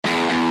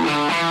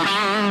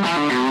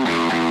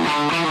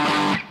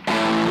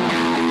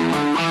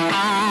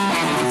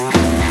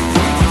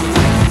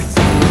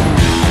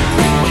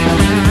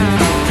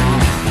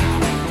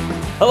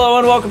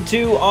welcome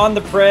to On the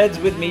Preds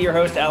with me, your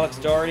host, Alex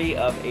Daugherty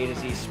of A to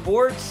Z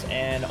Sports.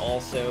 And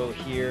also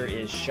here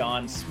is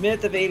Sean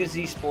Smith of A to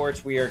Z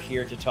Sports. We are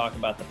here to talk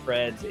about the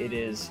Preds. It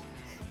is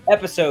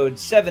episode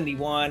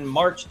 71,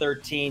 March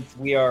 13th.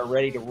 We are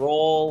ready to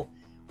roll.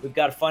 We've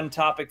got a fun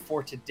topic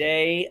for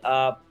today.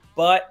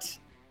 But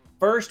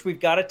first, we've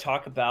got to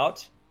talk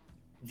about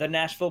the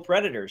Nashville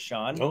Predators,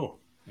 Sean. Oh,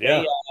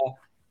 yeah.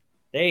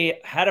 They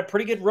had a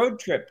pretty good road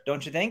trip,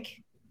 don't you think?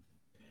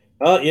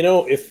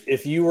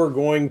 If you were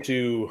going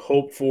to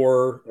hope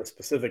for a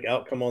specific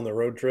outcome on the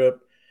road trip,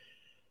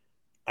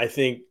 I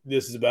think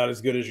this is about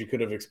as good as you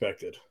could have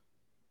expected.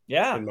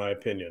 Yeah. In my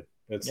opinion.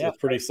 It's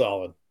pretty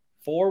solid.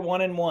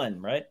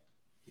 4-1-1, right?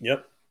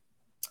 Yep.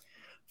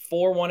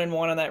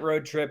 4-1-1 on that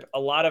road trip. A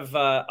lot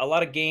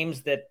of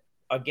games that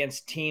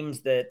against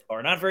teams that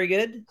are not very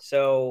good.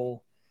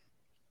 So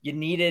you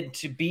needed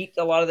to beat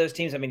a lot of those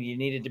teams. I mean, you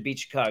needed to beat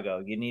Chicago.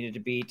 You needed to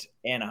beat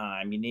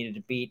Anaheim. You needed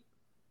to beat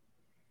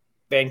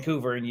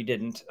Vancouver, and you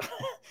didn't.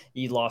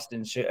 You lost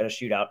in a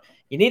shootout.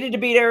 You needed to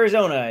beat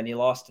Arizona, and you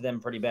lost to them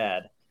pretty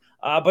bad.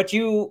 But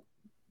you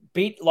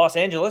beat Los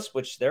Angeles,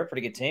 which they're a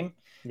pretty good team.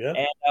 Yeah.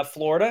 And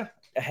Florida,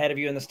 ahead of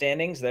you in the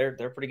standings, they're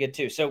pretty good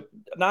too. So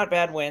not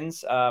bad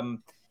wins.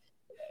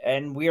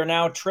 And we are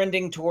now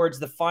trending towards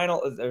the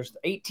final. There's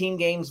 18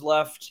 games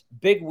left.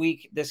 Big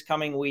week this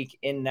coming week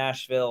in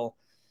Nashville.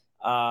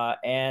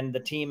 And the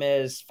team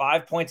is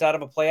 5 points out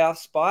of a playoff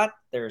spot.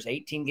 There's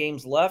 18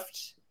 games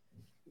left.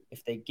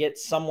 If they get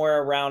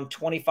somewhere around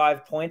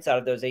 25 points out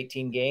of those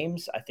 18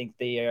 games, I think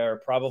they are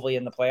probably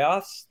in the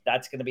playoffs.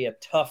 That's going to be a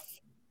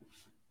tough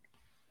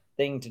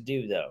thing to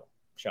do, though,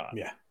 Sean.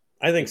 Yeah,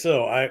 I think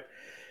so. I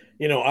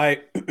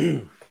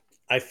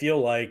feel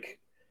like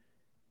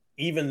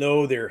even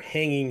though they're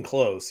hanging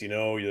close,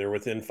 they're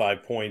within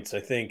 5 points,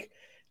 I think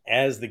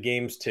as the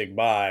games tick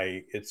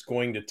by, it's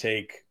going to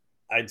take,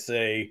 I'd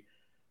say,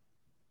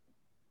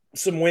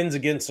 some wins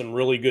against some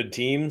really good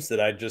teams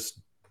that I just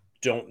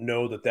don't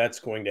know that that's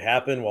going to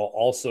happen, while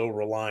also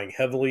relying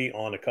heavily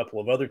on a couple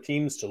of other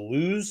teams to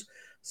lose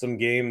some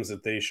games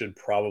that they should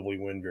probably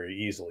win very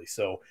easily.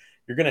 So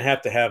you're going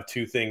to have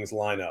two things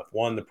line up.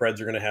 One, the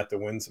Preds are going to have to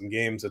win some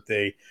games that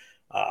they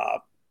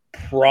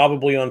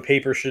probably on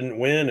paper shouldn't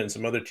win, and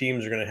some other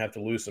teams are going to have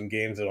to lose some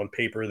games that on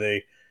paper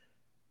they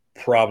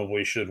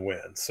probably should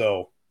win.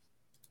 So,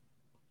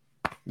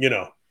 they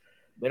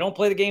don't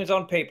play the games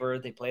on paper.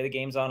 They play the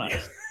games on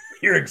ice.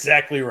 You're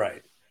exactly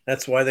right.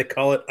 That's why they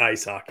call it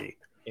ice hockey.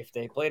 If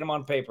they played them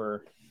on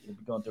paper, you'd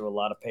be going through a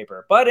lot of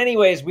paper. But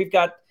anyways, we've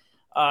got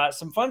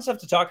some fun stuff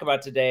to talk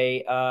about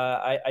today.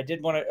 I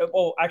did want to –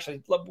 oh,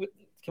 actually,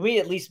 can we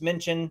at least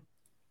mention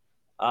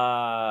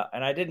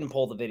and I didn't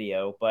pull the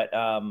video, but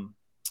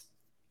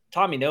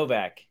Tommy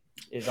Novak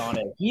is on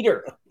a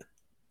heater.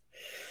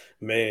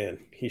 Man,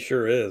 he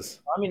sure is.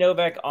 Tommy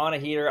Novak on a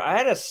heater. I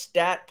had a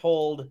stat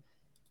pulled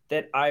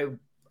that I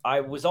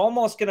was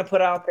almost going to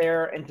put out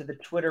there into the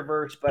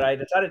Twitterverse, but I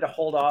decided to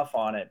hold off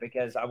on it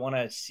because I want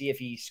to see if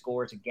he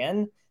scores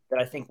again. That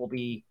I think will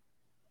be,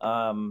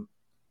 it'll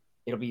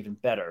be even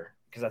better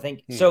because I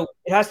think so.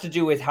 It has to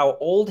do with how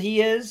old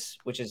he is,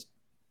 which is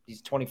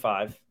he's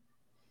 25,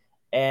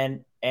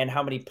 and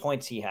how many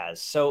points he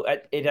has. So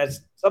it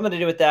has something to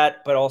do with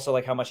that, but also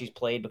like how much he's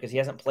played because he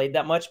hasn't played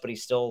that much, but he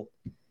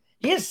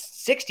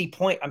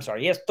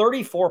has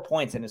 34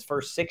 points in his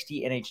first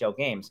 60 NHL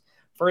games.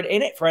 For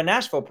a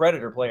Nashville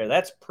Predator player,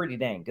 that's pretty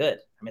dang good.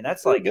 I mean,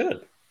 that's like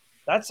good.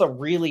 That's a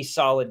really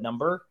solid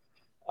number.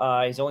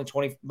 He's only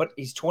 20, but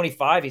he's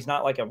 25. He's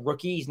not like a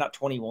rookie. He's not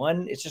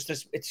 21. It's just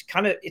this. It's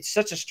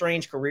such a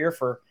strange career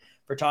for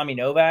Tommy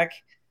Novak,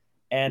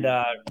 and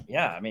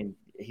I mean,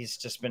 he's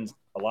just been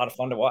a lot of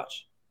fun to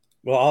watch.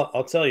 Well,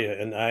 I'll tell you,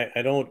 and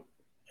I don't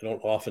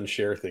often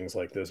share things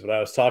like this, but I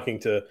was talking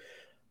to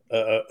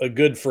a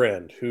good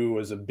friend who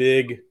was a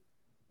big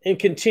and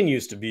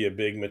continues to be a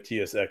big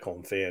Mattias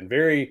Ekholm fan.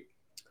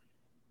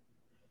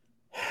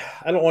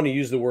 I don't want to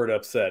use the word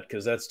upset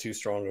because that's too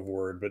strong of a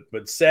word,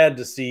 but sad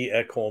to see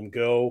Ekholm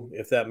go,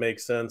 if that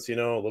makes sense, a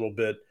little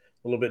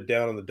bit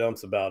down in the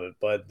dumps about it.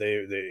 But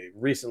they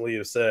recently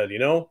have said,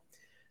 now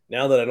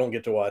that I don't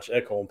get to watch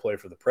Ekholm play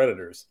for the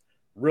Predators,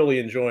 really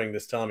enjoying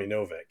this Tommy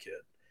Novak kid.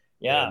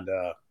 Yeah. And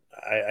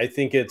I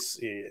think it's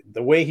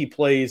the way he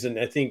plays, and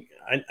I think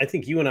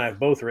you and I have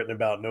both written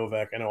about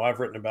Novak. I know I've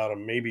written about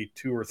him maybe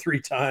 2 or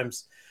 3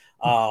 times,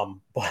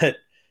 but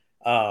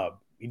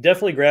he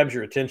definitely grabs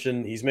your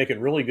attention. He's making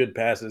really good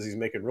passes. He's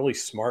making really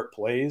smart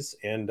plays,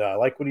 and I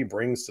like what he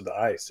brings to the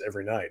ice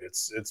every night.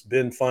 It's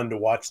been fun to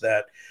watch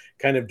that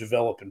kind of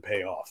develop and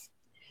pay off.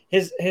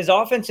 His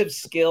offensive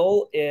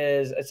skill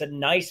it's a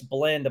nice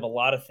blend of a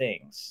lot of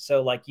things.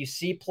 So like you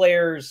see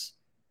players.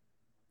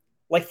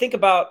 Like, think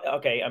about,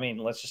 okay, I mean,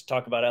 let's just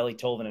talk about Eeli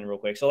Tolvanen real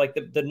quick. So, like,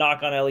 the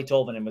knock on Eeli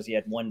Tolvanen was he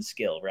had one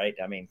skill, right?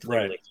 I mean,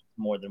 clearly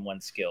more than one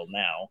skill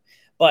now.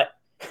 But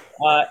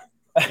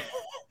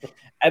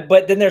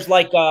but then there's,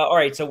 like, all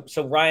right, so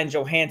Ryan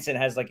Johansson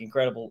has, like,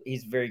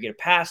 he's a very good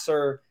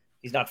passer.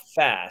 He's not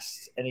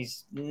fast, and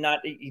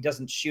he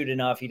doesn't shoot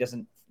enough. He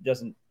doesn't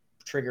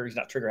trigger. He's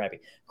not trigger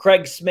happy.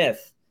 Craig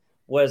Smith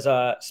was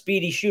a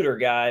speedy shooter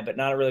guy, but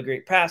not a really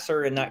great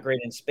passer and not great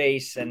in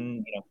space,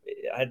 and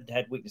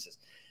had weaknesses.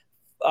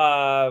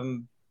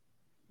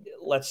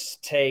 Let's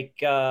take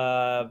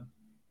Calle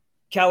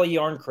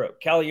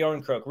Yarncroke. Calle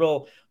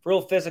Yarncroke,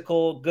 real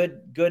physical,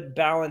 good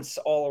balance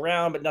all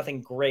around, but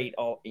nothing great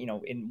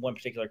in one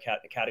particular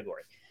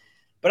category.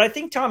 But I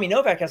think Tommy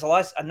Novak has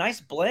a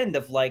nice blend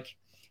of like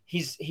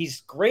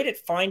he's great at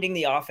finding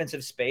the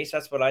offensive space.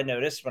 That's what I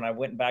noticed when I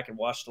went back and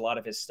watched a lot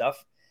of his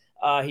stuff.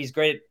 He's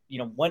great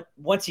at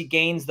once he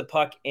gains the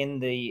puck in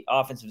the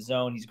offensive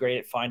zone, he's great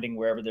at finding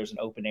wherever there's an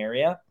open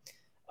area.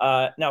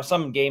 Now,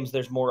 some games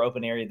there's more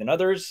open area than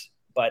others,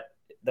 but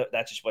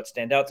that's just what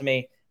stand out to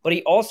me. But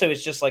he also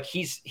is just like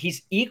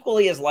he's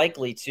equally as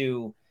likely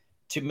to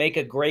make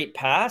a great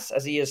pass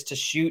as he is to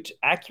shoot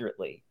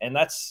accurately, and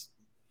that's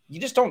you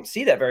just don't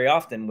see that very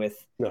often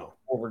with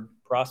forward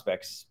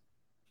prospects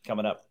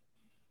coming up.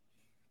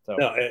 So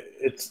no,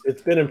 it's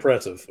been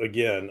impressive.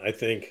 Again, I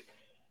think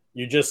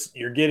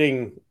you're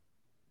getting,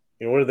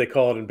 what do they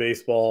call it in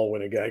baseball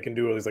when a guy can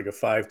do it? He's like a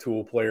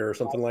 5-tool player or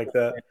something like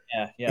that.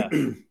 Yeah.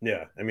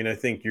 Yeah. I mean, I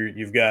think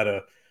you've got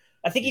to.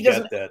 I think he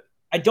doesn't.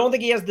 I don't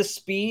think he has the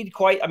speed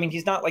quite. I mean,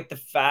 he's not like the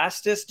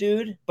fastest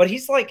dude, but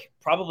he's like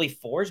probably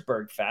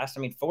Forsberg fast.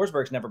 I mean,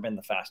 Forsberg's never been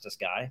the fastest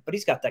guy, but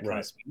he's got that kind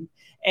of speed.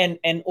 And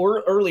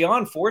early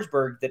on,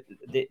 Forsberg,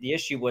 the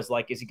issue was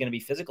like, is he going to be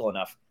physical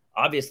enough?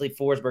 Obviously,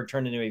 Forsberg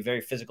turned into a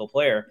very physical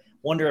player.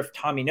 Wonder if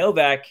Tommy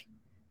Novak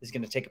is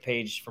going to take a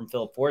page from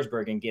Philip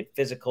Forsberg and get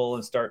physical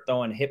and start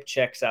throwing hip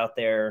checks out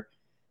there.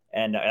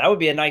 And that would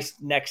be a nice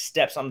next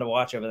step, something to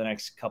watch over the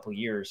next couple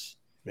years.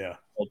 Yeah.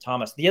 Old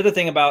Thomas. The other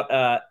thing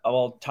about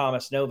old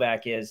Thomas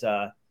Novak is,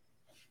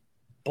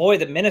 boy,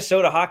 the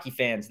Minnesota hockey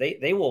fans,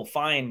 they will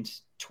find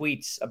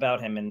tweets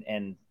about him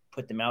and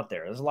put them out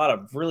there. There's a lot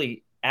of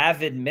really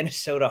avid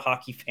Minnesota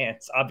hockey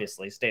fans,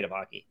 obviously, state of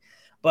hockey.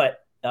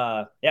 But,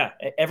 yeah,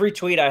 every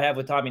tweet I have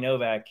with Tommy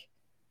Novak,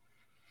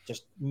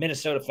 just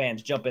Minnesota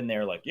fans jump in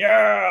there like,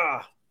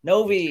 yeah,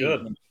 Novi.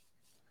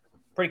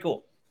 Pretty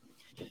cool.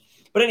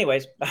 But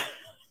anyways,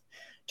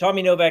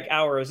 Tommy Novak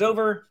hour is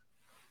over.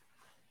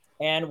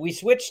 And we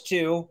switched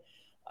to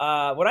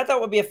what I thought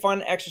would be a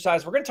fun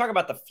exercise. We're going to talk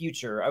about the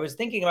future. I was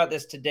thinking about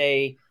this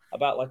today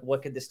about like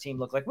what could this team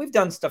look like. We've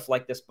done stuff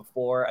like this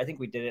before. I think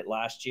we did it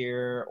last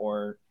year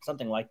or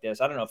something like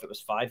this. I don't know if it was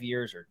 5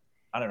 years or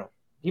I don't know.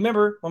 Do you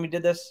remember when we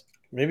did this?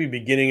 Maybe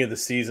beginning of the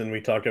season we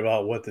talked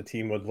about what the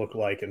team would look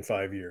like in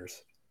 5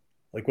 years,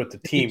 like what the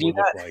team would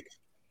look like.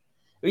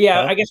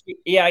 Yeah, huh?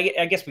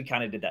 I guess we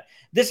kind of did that.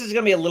 This is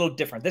going to be a little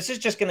different. This is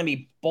just going to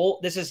be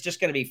bold. This is just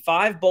going to be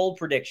 5 bold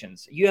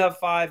predictions. You have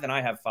 5 and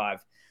I have 5.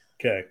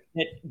 Okay.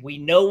 That we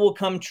know will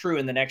come true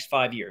in the next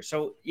 5 years.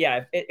 So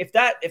yeah, if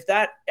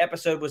that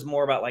episode was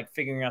more about like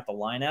figuring out the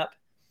lineup,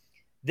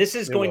 this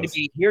is going to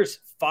be, here's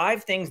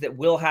 5 things that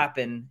will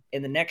happen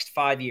in the next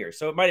 5 years.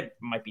 So it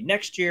might be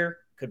next year,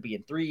 could be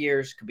in 3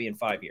 years, could be in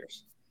 5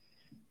 years.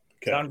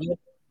 Okay. Sound good?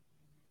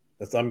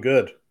 I'm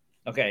good.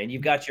 Okay, and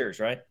you've got yours,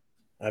 right?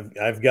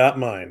 I've got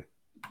mine.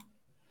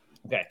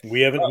 Okay.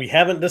 We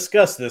haven't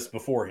discussed this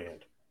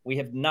beforehand. We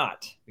have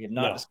not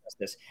discussed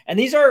this. And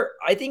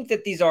I think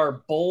that these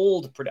are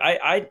bold.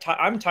 I'm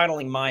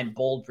titling mine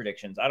bold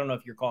predictions. I don't know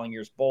if you're calling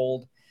yours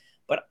bold,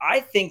 but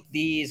I think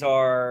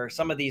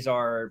some of these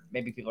are,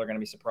 maybe people are going to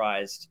be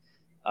surprised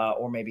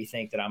or maybe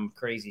think that I'm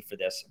crazy for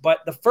this. But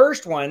the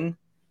first one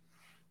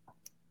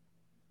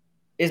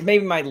is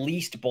maybe my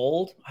least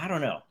bold. I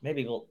don't know.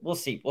 Maybe we'll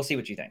see. We'll see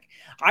what you think.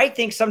 I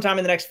think sometime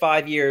in the next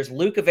 5 years,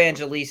 Luke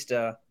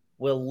Evangelista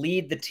will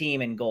lead the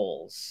team in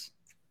goals.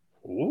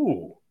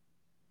 Ooh.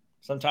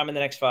 Sometime in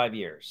the next 5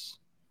 years.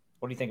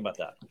 What do you think about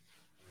that?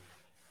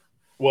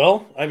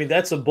 Well, I mean,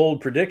 that's a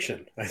bold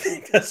prediction. I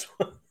think that's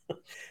what. Did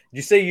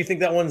you say you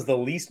think that one's the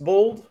least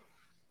bold?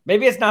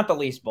 Maybe it's not the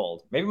least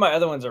bold. Maybe my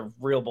other ones are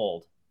real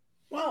bold.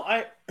 Well,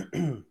 I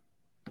don't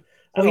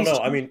know.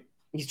 I mean,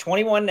 he's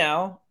 21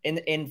 now.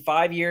 In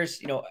 5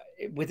 years,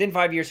 within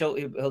 5 years,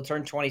 he'll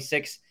turn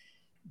 26.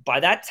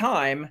 By that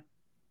time,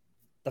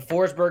 the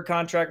Forsberg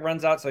contract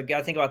runs out. So you got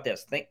to think about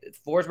this.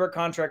 Forsberg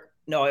contract.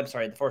 No, I'm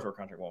sorry. The Forsberg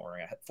contract won't run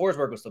out.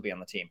 Forsberg will still be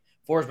on the team.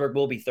 Forsberg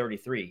will be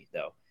 33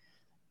 though,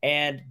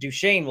 and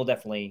Duchesne will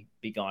definitely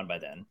be gone by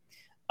then.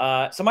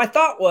 So my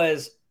thought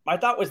was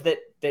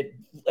that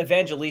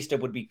Evangelista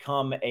would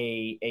become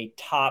a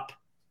top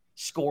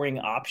scoring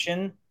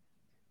option.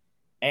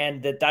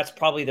 And that's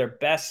probably their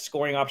best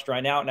scoring option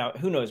right now. Now,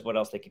 who knows what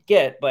else they could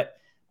get, but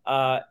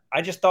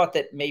I just thought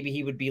that maybe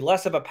he would be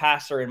less of a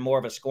passer and more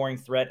of a scoring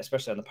threat,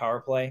 especially on the power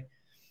play.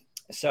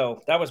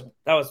 So that was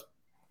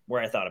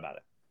where I thought about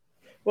it.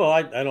 Well,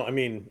 I don't. I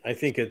mean, I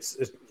think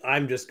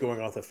I'm just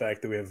going off the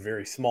fact that we have a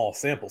very small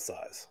sample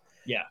size.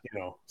 Yeah.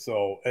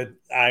 So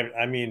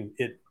I mean,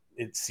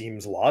 it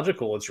seems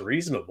logical. It's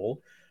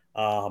reasonable.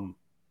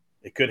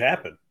 It could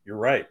happen. You're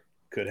right.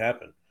 Could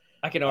happen.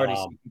 I can already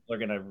see people are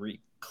going to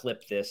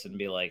clip this and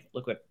be like,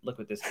 look what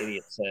this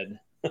idiot said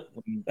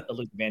when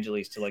Luke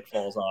Evangelista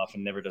falls off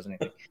and never does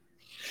anything.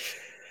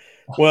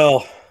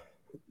 Well,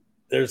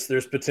 there's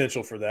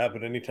potential for that,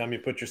 but anytime you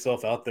put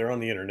yourself out there on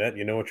the internet,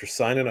 you know what you're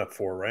signing up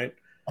for, right?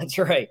 That's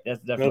right. That's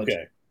definitely Okay.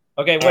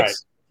 true. Okay, All right.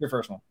 what's your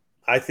first one?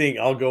 I think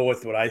I'll go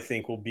with what I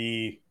think will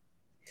be.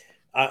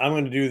 I'm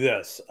going to do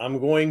this. I'm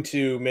going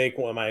to make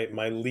one of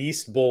my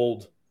least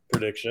bold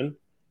prediction,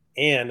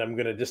 and I'm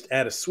going to just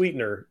add a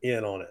sweetener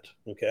in on it.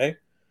 Okay.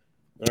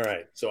 All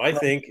right. So I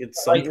think at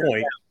some Write yours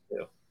point. down,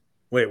 too.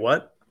 Wait,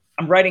 what?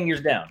 I'm writing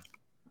yours down.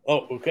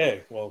 Oh,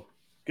 okay. Well,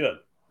 good.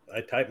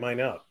 I typed mine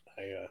out.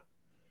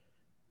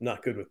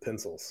 Not good with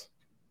pencils.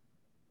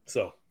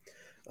 So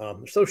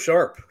they're so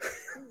sharp.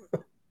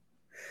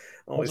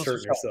 Always Pencils are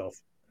hurting sharp.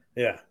 yourself.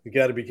 Yeah, you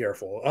got to be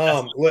careful.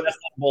 That's not a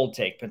bold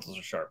take. Pencils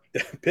are sharp.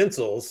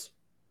 Pencils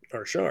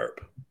are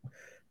sharp.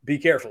 Be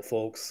careful,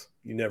 folks.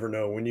 You never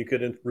know when you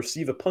could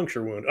receive a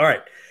puncture wound. All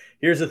right.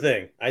 Here's the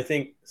thing. I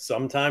think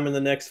sometime in the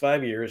next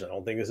 5 years, I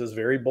don't think this is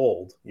very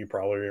bold. You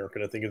probably aren't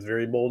going to think it's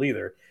very bold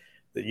either,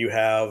 that you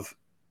have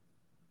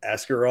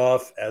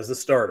Askarov as the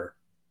starter,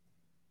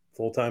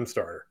 full-time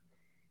starter.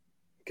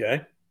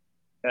 Okay.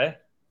 Okay.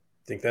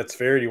 Think that's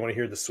fair? Do you want to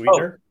hear the Oh,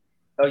 sweetener?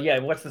 oh yeah.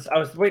 What's this? I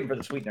was waiting for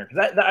the sweetener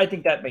because I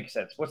think that makes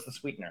sense. What's the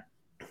sweetener?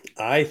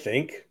 I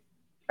think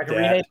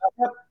Pecorine that.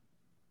 backup.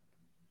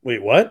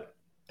 Wait, what?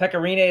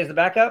 Pecorine is the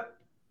backup.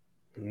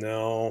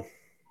 No,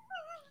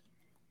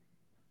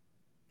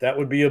 that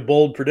would be a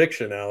bold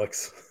prediction,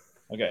 Alex.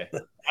 Okay.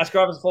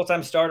 Askarov is a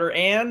full-time starter,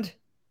 and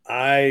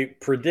I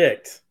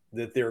predict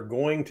that they're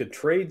going to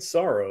trade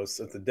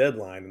Saros at the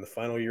deadline in the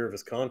final year of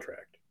his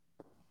contract.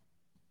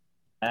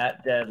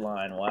 at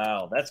deadline.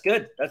 Wow, that's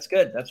good. That's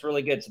good. That's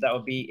really good. So that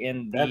would be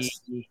in the That's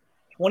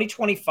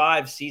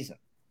 2025 season.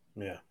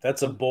 yeah,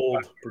 that's a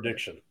bold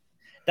prediction.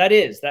 That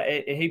is that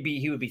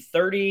he would be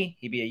 30.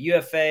 He'd be a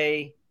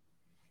UFA.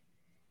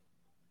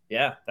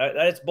 Yeah, that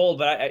is bold,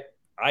 but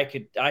I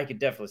could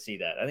definitely see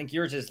that. I think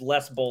yours is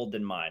less bold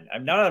than mine.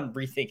 I'm not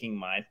rethinking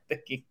mine,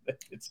 thinking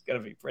that it's gonna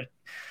be pretty.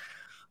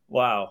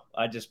 Wow,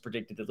 I just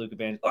predicted that Luka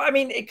Van. I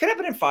mean, it could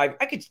happen in 5.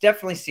 I could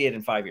definitely see it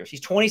in 5 years.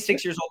 He's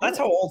 26 years old. That's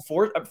how old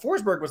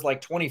Forsberg was,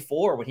 like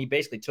 24 when he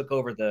basically took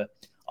over the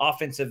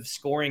offensive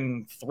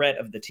scoring threat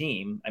of the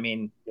team. I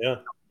mean, Yeah.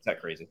 is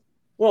that crazy?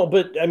 Well,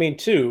 but I mean,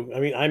 too.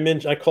 I mean,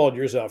 I called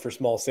yours out for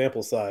small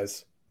sample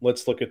size.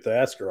 Let's look at the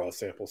Askarov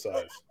sample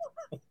size.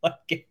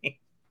 What game?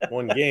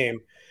 One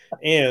game,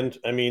 and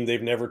I mean,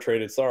 they've never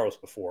traded Saros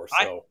before,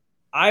 so.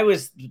 I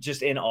was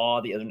just in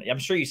awe the other night. I'm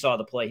sure you saw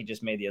the play he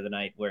just made the other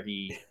night where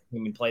he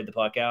played the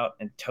puck out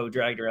and toe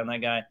dragged around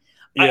that guy.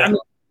 Yeah.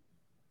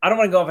 I don't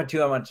want to go off on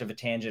too much of a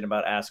tangent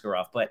about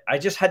Askarov, but I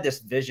just had this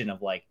vision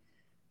of like,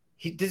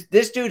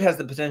 this dude has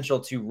the potential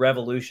to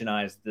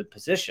revolutionize the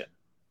position.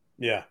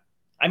 Yeah.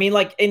 I mean,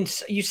 like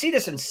you see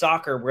this in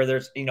soccer where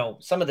there's,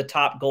 some of the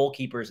top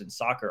goalkeepers in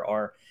soccer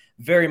are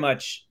very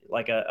much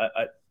like an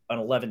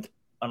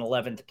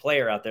 11th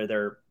player out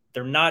there.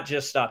 They're not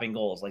just stopping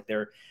goals. Like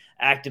they're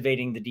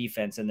activating the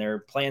defense and they're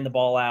playing the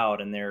ball out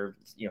and they're,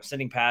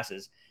 sending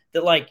passes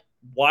that like,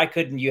 why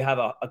couldn't you have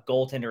a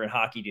goaltender in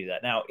hockey do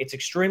that? Now it's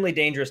extremely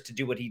dangerous to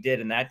do what he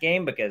did in that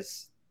game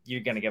because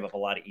you're going to give up a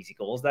lot of easy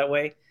goals that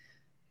way.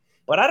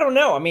 But I don't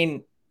know. I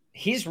mean,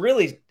 he's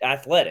really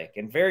athletic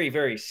and very,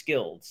 very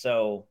skilled.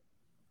 So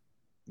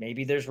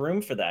maybe there's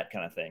room for that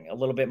kind of thing. A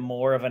little bit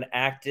more of an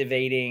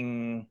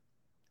activating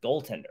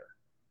goaltender.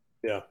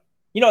 Yeah.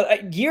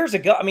 Years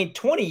ago, I mean,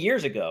 20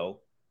 years ago,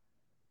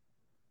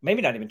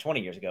 maybe not even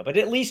 20 years ago, but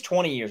at least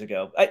 20 years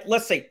ago,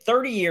 let's say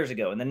 30 years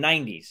ago in the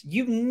 90s,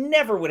 you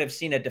never would have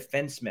seen a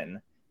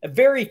defenseman.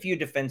 Very few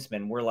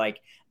defensemen were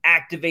like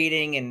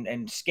activating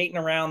and skating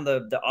around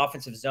the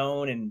offensive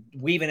zone and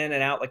weaving in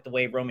and out like the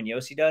way Roman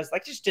Yossi does.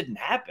 Like, just didn't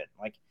happen.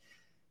 Like,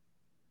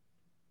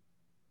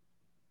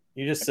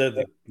 you just said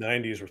the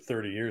 90s were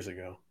 30 years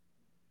ago.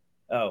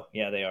 Oh,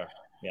 yeah, they are.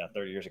 Yeah,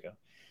 30 years ago.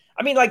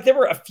 I mean, like, there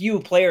were a few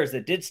players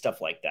that did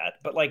stuff like that,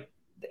 but like,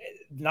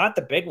 not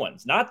the big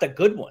ones, not the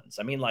good ones.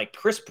 I mean, like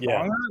Chris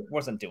Pronger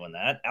wasn't doing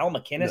that. Al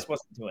McInnes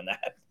wasn't doing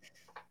that.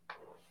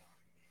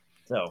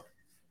 So,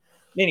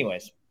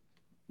 anyways,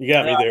 you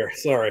got me there.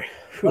 Sorry.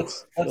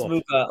 Let's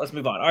move. Let's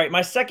move on. All right,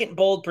 my second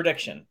bold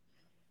prediction.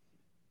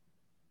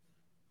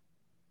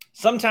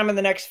 Sometime in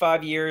the next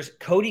 5 years,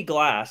 Cody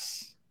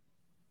Glass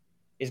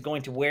is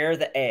going to wear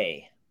the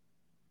A.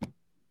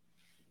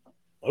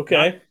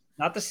 Okay.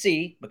 Not the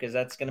C, because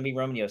that's going to be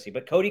Roman Yossi,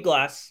 but Cody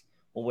Glass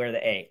will wear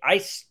the A.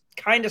 I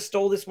kind of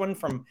stole this one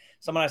from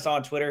someone I saw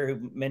on Twitter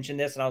who mentioned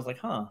this, and I was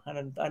like, I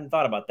hadn't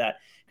thought about that.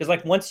 Because,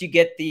 like, once you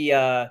get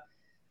the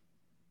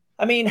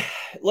I mean,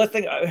 let's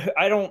think.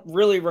 I don't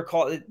really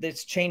recall.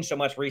 It's changed so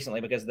much recently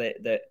because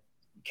the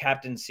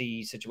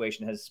captaincy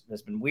situation has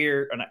been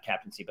weird. Or not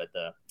captaincy, but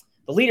the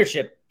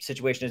leadership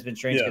situation has been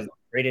strange because they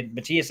traded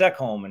Matthias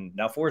Ekholm and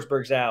now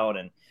Forsberg's out.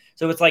 And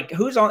so it's like,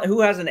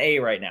 who has an A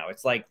right now?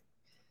 It's like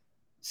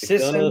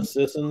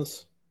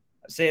Sissons.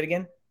 Say it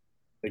again.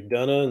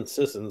 McDonough and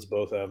Sissons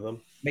both have them.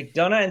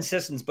 McDonough and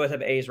Sissons both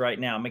have A's right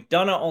now.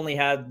 McDonough only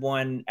had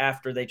one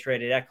after they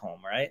traded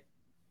Ekholm, right?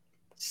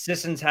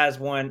 Sissons has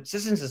one.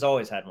 Sissons has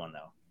always had one,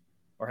 though.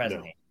 Or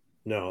hasn't he?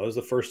 No, it was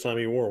the first time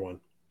he wore one.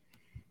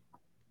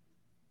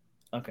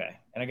 Okay.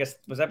 And I guess,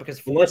 was that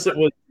because unless it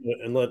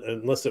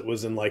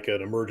was in like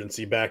an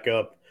emergency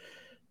backup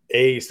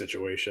A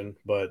situation,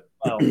 but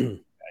Well,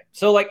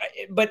 so like,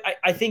 but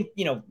I think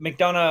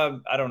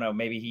McDonough. I don't know.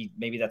 Maybe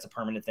that's a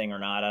permanent thing or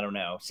not. I don't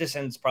know.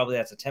 Sissons probably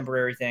that's a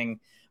temporary thing.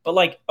 But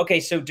like, okay,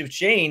 so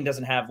Duchesne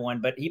doesn't have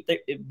one, but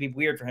it'd be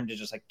weird for him to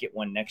just like get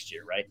one next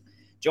year, right?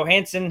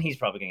 Johansson, he's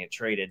probably gonna get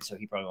traded, so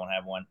he probably won't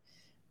have one.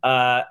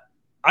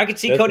 I could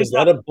see Cody. is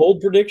that a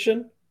bold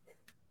prediction?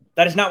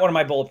 That is not one of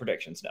my bold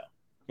predictions. No,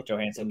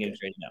 Johansson getting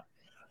traded. No,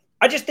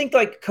 I just think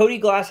like Cody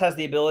Glass has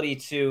the ability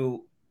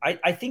to.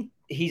 I think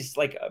he's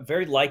like a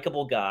very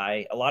likable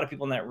guy. A lot of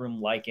people in that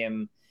room like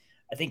him.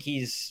 I think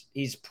he's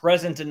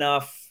present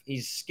enough.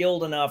 He's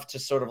skilled enough to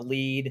sort of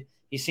lead.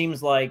 He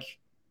seems like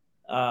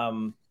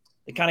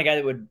the kind of guy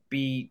that would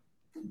be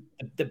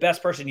the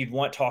best person you'd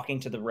want talking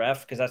to the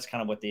ref, because that's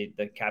kind of what the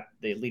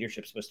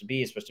leadership's supposed to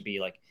be. It's supposed to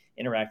be like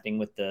interacting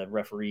with the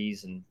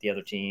referees and the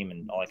other team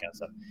and all that kind of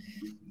stuff.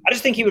 I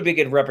just think he would be a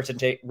good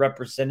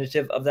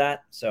representative of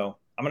that. So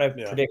I'm going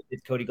to predict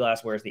that Cody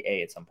Glass wears the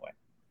A at some point.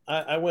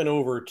 I went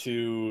over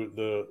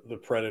to the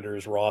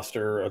Predators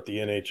roster at the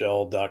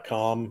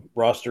NHL.com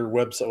roster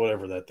website,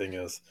 whatever that thing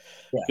is,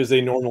 because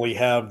they normally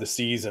have the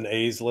C's and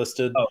A's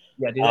listed. Oh,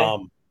 yeah, do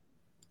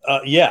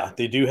they? Yeah,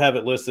 they do have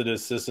it listed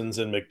as Sissons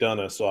and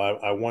McDonough. So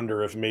I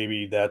wonder if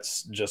maybe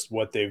that's just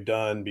what they've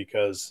done,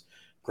 because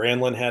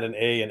Granlund had an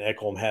A and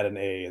Ekholm had an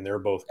A, and they're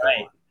both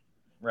gone.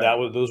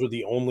 Right. Those were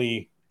the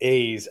only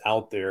A's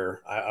out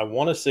there. I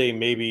want to say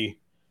maybe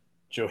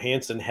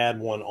Johansson had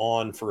one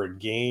on for a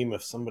game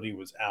if somebody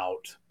was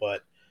out,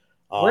 but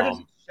where does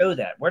it show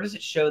that? Where does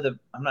it show the?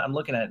 I'm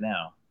looking at it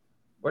now.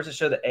 Where does it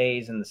show the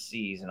A's and the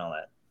C's and all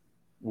that?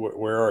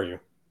 Where are you?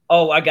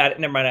 Oh, I got it.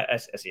 Never mind. I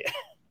see it.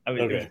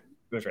 Okay.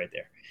 It was right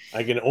there.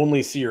 I can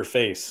only see your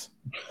face.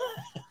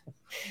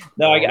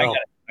 No, I got it.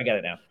 I got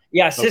it now.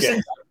 Yeah, Sissons.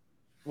 Okay.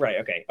 Right.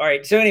 Okay. All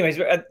right. So, anyways,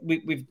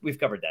 we've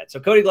covered that.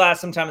 So, Cody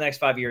Glass, sometime in the next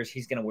 5 years,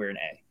 he's going to wear an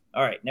A.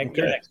 All right.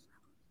 Next.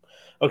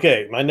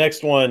 Okay, my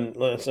next one.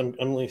 Let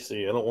me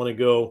see. I don't want to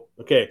go.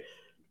 Okay,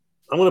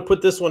 I'm going to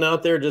put this one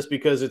out there just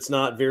because it's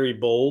not very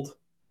bold.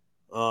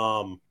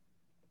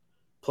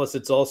 Plus,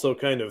 it's also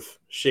kind of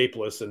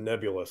shapeless and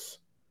nebulous.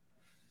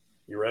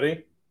 You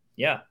ready?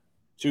 Yeah.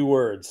 2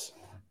 words.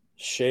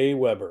 Shea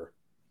Weber.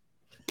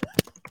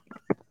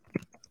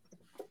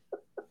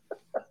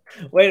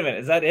 Wait a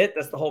minute. Is that it?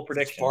 That's the whole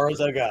prediction. As far as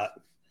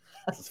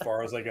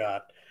I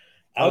got.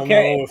 I don't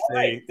know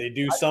if they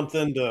do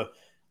something to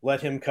let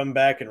him come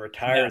back and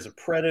retire as a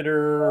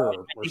Predator,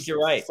 or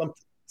you're right.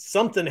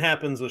 Something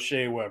happens with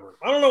Shea Weber.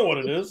 I don't know what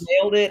it is.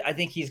 Nailed it. I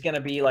think he's going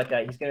to be like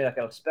a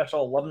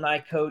special alumni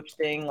coach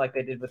thing, like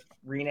they did with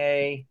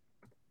Rene.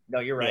 No,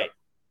 you're right. Yeah.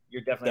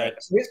 You're definitely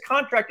right. So his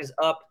contract is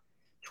up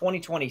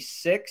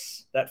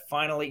 2026. That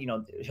finally,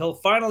 he'll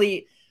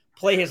finally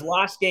play his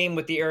last game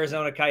with the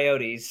Arizona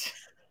Coyotes.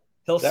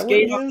 He'll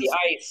skate off the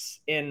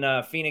ice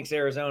in Phoenix,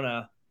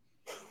 Arizona.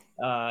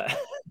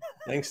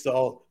 Thanks to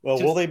all.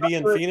 Well, will they be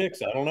in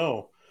Phoenix? I don't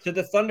know. To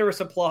the thunderous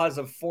applause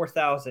of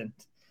 4,000,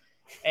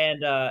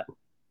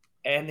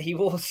 and he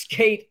will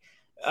skate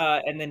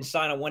and then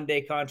sign a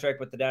 1-day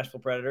contract with the Nashville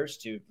Predators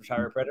to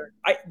retire a Predator.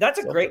 That's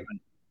a great one.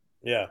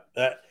 Yeah,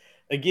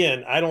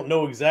 again, I don't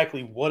know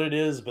exactly what it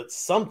is, but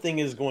something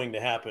is going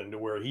to happen to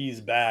where he's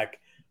back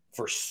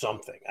for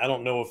something. I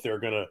don't know if they're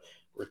going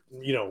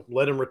to,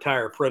 let him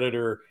retire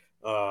Predator,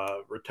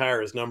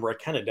 retire his number. I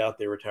kind of doubt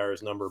they retire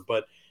his number,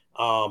 but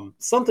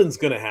something's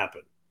going to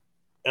happen.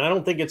 And I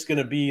don't think it's going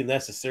to be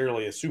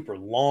necessarily a super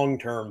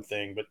long-term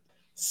thing, but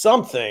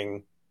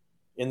something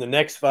in the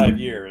next 5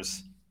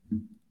 years,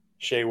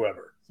 Shea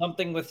Weber.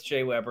 Something with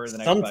Shea Weber.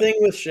 Something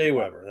with Shea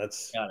Weber.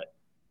 Got it.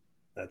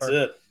 That's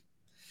Perfect. It.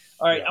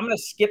 All right, yeah. I'm going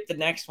to skip the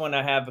next one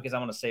I have because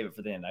I'm going to save it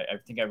for the end. I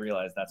think I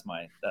realized that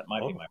might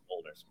be my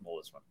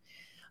boldest one.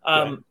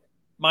 Okay.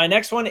 My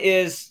next one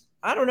is,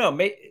 I don't know.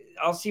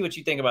 I'll see what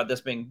you think about this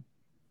being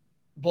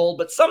bold,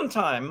 but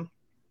sometime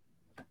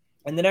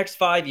in the next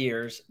 5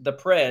 years, the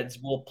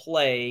Preds will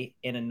play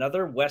in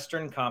another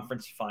Western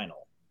Conference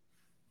final.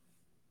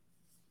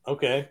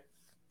 Okay.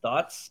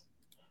 Thoughts?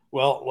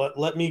 Well,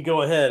 let me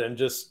go ahead and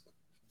just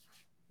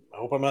 – I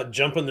hope I'm not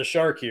jumping the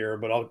shark here,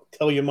 but I'll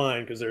tell you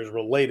mine because there's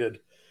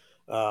related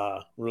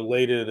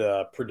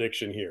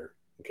prediction here,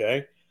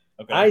 okay?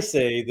 I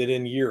say that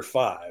in year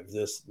 5,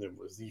 this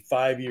was the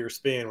 5-year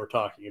span we're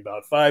talking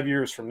about. 5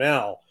 years from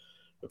now,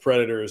 the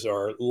Predators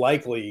are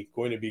likely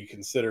going to be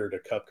considered a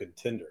cup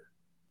contender.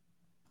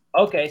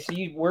 Okay, so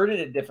you worded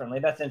it differently.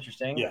 That's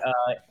interesting. Yeah.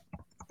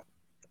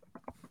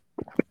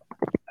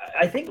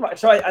 I think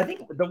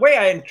the way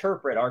I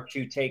interpret our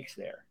 2 takes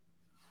there.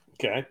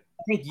 Okay.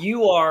 I think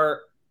you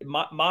are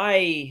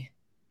my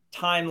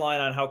timeline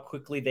on how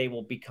quickly they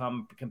will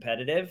become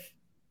competitive,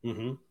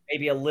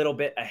 maybe a little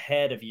bit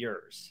ahead of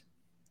yours.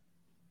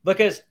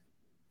 Because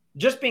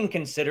just being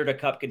considered a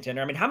cup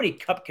contender, I mean, how many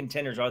cup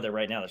contenders are there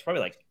right now? There's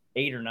probably like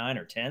 8 or 9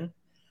 or 10,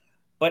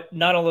 but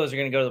not all those are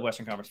going to go to the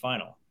Western Conference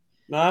final.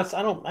 No,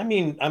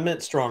 I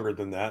meant stronger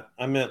than that.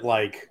 I meant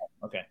like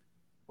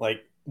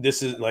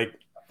this is like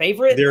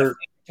favorite to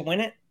win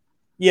it.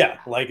 Yeah,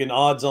 like an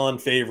odds-on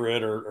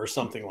favorite or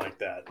something like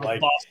that. Like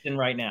Boston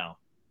right now.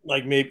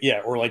 like maybe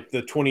or like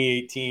the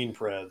 2018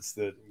 Preds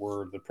that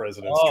were the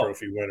President's Oh,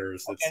 Trophy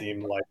winners that okay.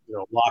 seemed like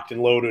locked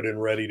and loaded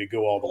and ready to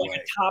go all the Like way.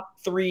 a top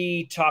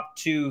 3, top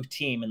 2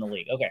 team in the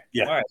league. Okay,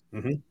 Yeah, all right.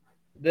 mm-hmm.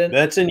 Then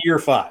That's in year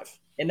 5.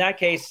 in that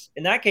case,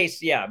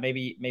 yeah,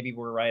 maybe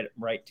we're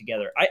right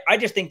together. I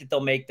just think that they'll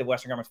make the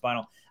Western Conference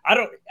Final. I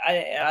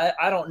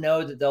don't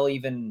know that they'll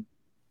even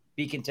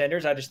be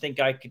contenders. I just think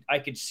I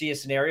could see a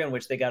scenario in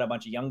which they got a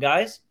bunch of young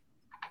guys.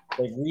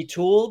 They've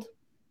retooled,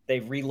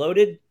 they've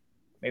reloaded.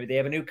 Maybe they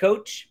have a new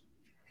coach.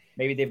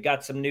 Maybe they've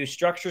got some new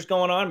structures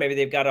going on. Maybe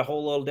they've got a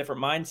whole little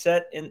different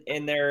mindset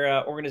in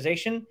their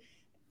organization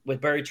with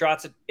Barry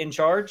Trotz in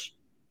charge,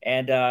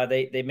 and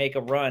they make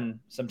a run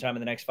sometime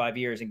in the next 5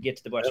 years and get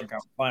to the Western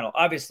Conference Final.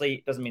 Obviously,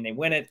 it doesn't mean they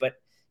win it, but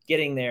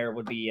getting there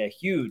would be a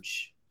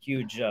huge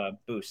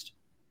boost.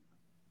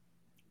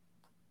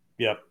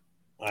 Yep,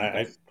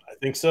 Okay. I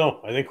think so.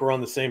 I think we're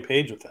on the same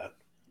page with that.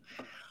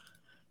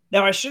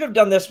 Now, I should have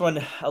done this one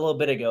a little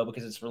bit ago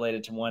because it's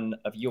related to one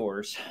of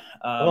yours.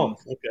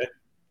 Okay.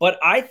 But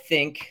I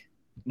think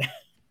now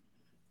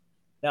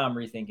I'm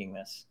rethinking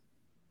this.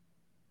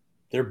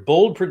 They're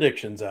bold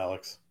predictions,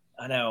 Alex.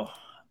 I know.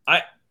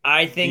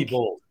 I think. Be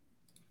bold.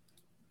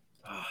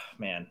 Oh,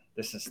 man,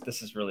 this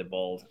is really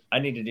bold. I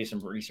need to do some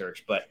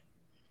research, but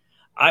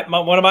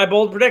one of my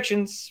bold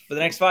predictions for the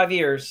next 5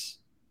 years,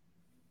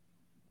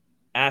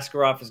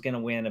 Askarov is going to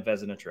win a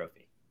Vezina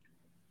Trophy.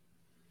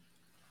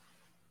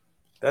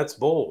 That's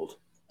bold.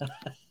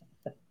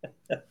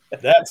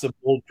 That's a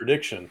bold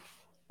prediction.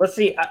 Let's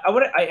see.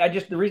 I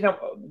just the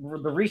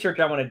research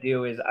I want to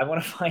do is I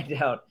want to find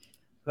out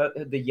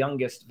the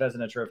youngest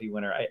Vezina Trophy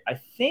winner. I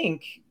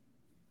think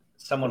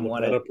someone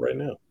won it up right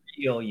now.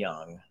 Real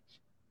young.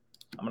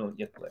 I'm gonna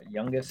get the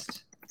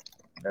youngest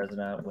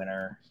Vezina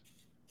winner.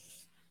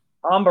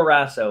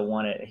 Ambarrasso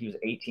won it. He was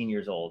 18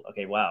 years old.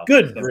 Okay, wow.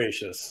 Good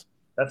gracious.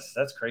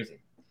 That's crazy.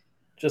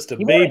 Just a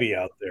baby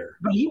out there.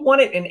 But he won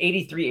it in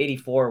 83,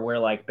 84, where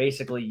like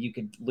basically you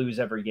could lose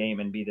every game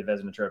and be the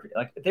Vezina Trophy.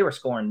 Like they were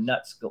scoring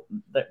nuts.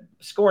 The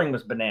scoring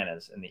was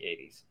bananas in the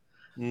 80s.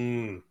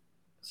 Mm.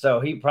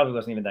 So he probably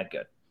wasn't even that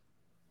good.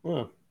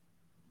 Huh.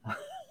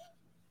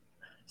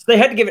 So they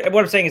had to give it.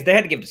 What I'm saying is they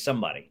had to give it to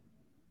somebody.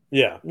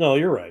 Yeah. No,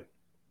 you're right.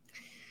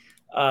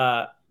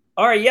 All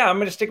right. Yeah, I'm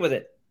going to stick with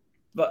it.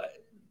 But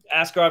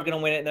Askarov going to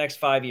win it in the next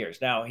 5 years.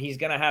 Now he's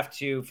going to have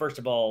to, first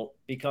of all,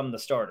 become the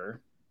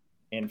starter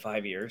in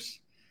 5 years.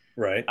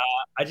 Right.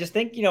 I just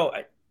think,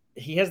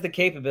 he has the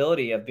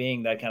capability of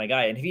being that kind of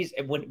guy.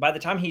 And by the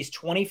time he's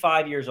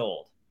 25 years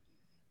old,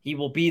 he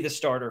will be the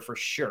starter for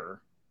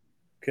sure.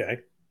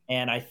 Okay.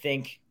 And I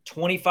think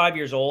 25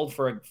 years old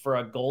for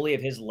a goalie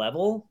of his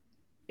level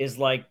is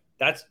like,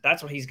 that's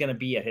what he's going to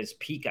be at his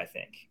peak, I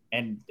think.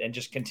 And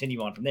just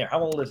continue on from there. How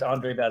old is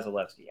Andrei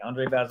Vasilevsky?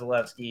 Andrei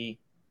Vasilevsky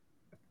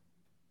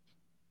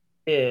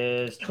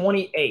is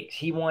 28.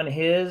 He won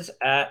his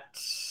at,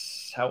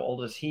 how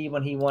old is he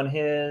when he won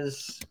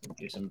his?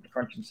 Do some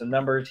crunching some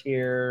numbers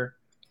here.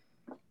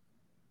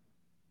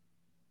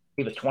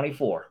 He was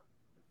 24.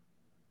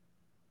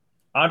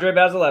 Andrei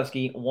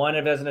Vasilevsky won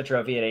a Vezina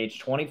Trophy at age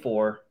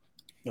 24.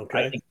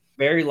 Okay. I think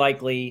very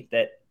likely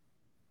that,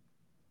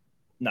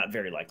 not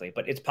very likely,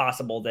 but it's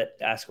possible that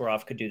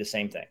Askarov could do the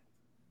same thing.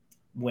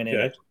 Win it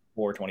at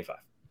 4-25.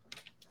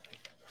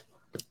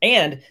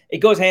 And it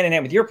goes hand in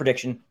hand with your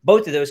prediction.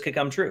 Both of those could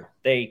come true.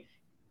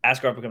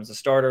 Askarov becomes the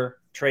starter,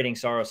 trading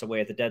Saros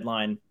away at the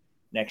deadline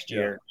next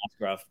year.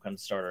 Yeah. Askarov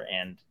becomes the starter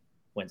and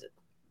wins it.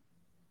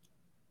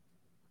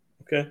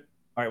 Okay.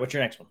 All right, what's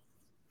your next one?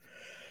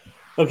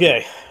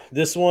 Okay,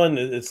 this one,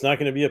 it's not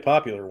going to be a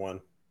popular one.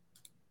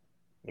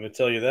 I'm going to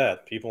tell you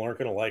that. People aren't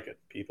going to like it.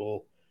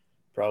 People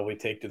probably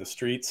take to the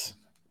streets.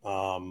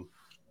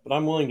 But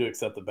I'm willing to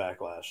accept the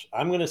backlash.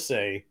 I'm going to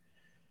say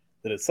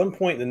that at some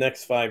point in the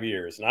next 5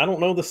 years, and I don't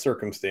know the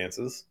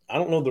circumstances, I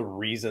don't know the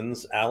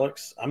reasons,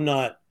 Alex. I'm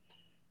not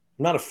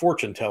a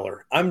fortune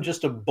teller. I'm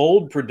just a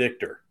bold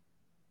predictor.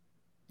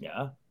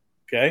 Yeah.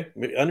 Okay?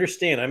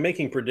 Understand, I'm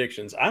making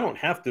predictions. I don't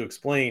have to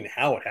explain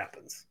how it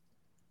happens.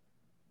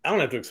 I don't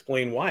have to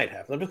explain why it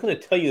happens. I'm just going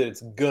to tell you that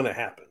it's going to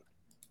happen.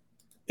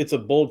 It's a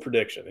bold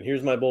prediction. And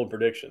here's my bold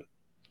prediction.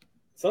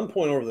 At some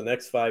point over the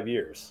next 5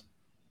 years,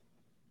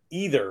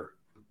 either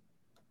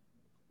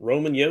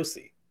Roman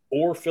Josi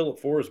or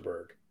Philip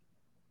Forsberg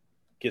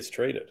gets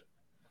traded.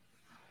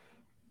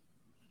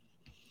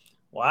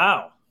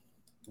 Wow.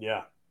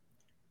 Yeah.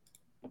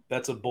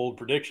 That's a bold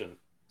prediction.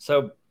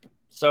 So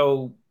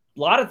a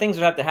lot of things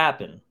would have to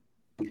happen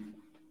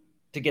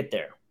to get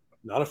there.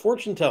 Not a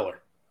fortune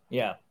teller.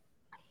 Yeah.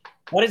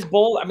 What is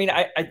bold? I mean,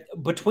 I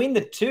between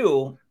the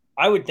two,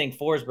 I would think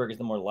Forsberg is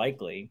the more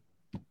likely.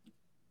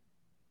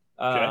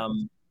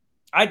 Okay.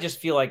 I just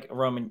feel like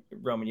Roman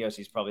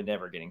Josi is probably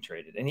never getting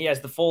traded, and he has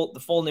the full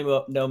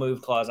no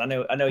move clause. I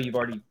know you've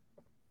already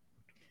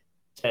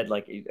said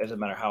like it doesn't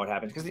matter how it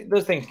happens because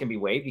those things can be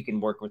waived. You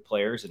can work with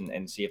players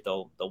and see if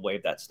they'll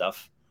waive that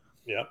stuff.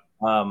 Yeah.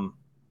 The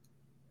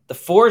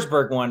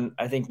Forsberg one,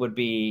 I think, would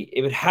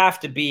have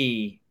to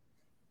be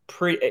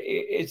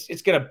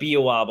it's going to be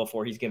a while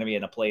before he's going to be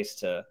in a place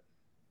to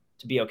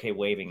be okay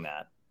waiving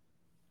that.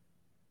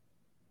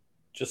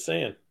 Just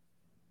saying.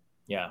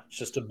 Yeah. It's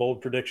just a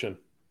bold prediction.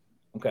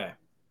 Okay.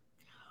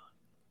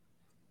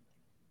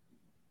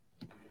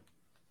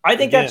 I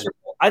think Again,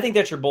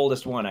 that's your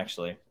boldest one,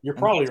 actually. you're I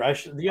think probably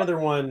it's right. The other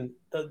one,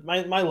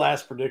 my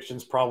last prediction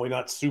is probably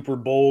not super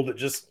bold.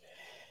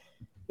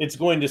 It's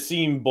going to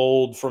seem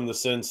bold from the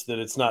sense that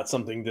it's not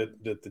something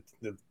that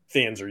the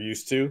fans are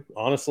used to.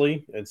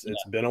 Honestly, it's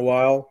been a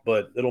while,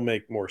 but it'll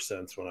make more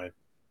sense when I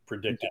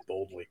predict okay. it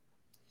boldly.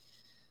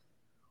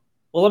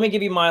 Well, let me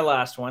give you my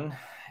last one.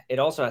 It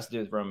also has to do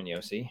with Roman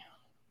Yossi.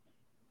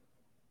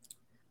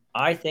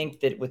 I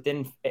think that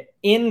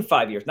in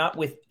 5 years, not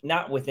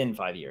within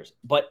 5 years,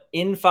 but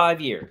in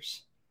 5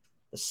 years,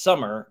 the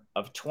summer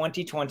of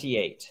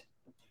 2028,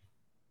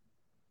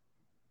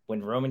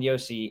 when Roman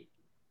Yossi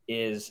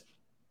is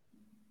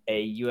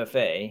a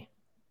UFA,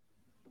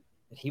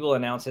 he will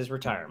announce his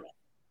retirement.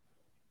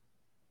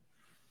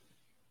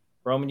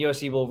 Roman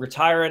Yossi will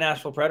retire in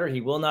Nashville Predator.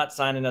 He will not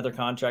sign another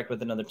contract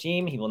with another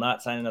team. He will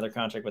not sign another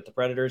contract with the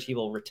Predators. He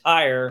will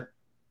retire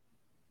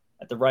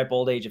at the ripe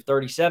old age of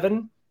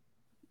 37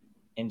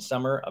 in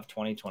summer of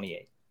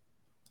 2028.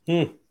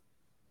 Okay.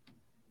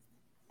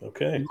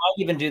 He might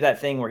even do that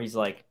thing where he's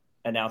like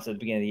announced at the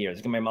beginning of the year,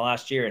 it's going to be my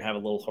last year, and have a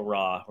little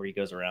hurrah where he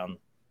goes around,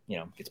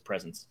 gets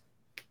presents.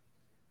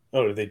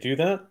 Oh, do they do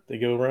that? They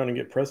go around and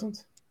get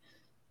presents?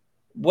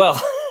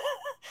 Well,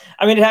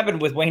 I mean, it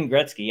happened with Wayne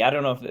Gretzky. I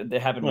don't know if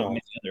it happened with Well,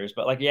 many others,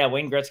 but yeah,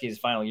 Wayne Gretzky's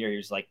final year, he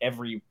was like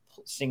every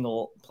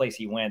single place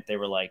he went, they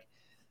were like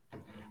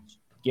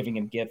giving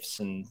him gifts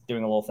and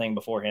doing a little thing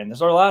beforehand. This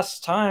is our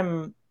last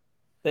time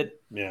that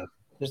yeah.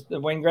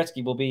 Wayne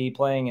Gretzky will be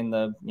playing in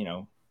the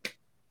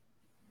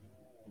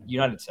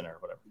United Center or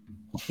whatever.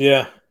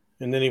 Yeah.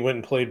 And then he went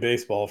and played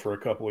baseball for a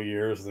couple of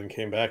years, then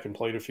came back and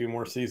played a few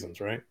more seasons,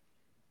 right?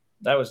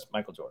 That was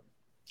Michael Jordan.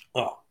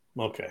 Oh,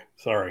 okay.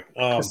 Sorry.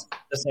 The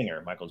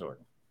singer, Michael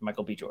Jordan,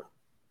 Michael B. Jordan.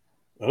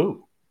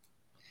 Oh.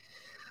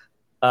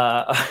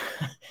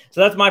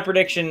 So that's my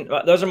prediction.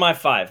 Those are my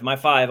five. My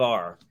five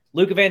are: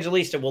 Luke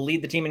Evangelista will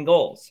lead the team in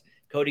goals.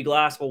 Cody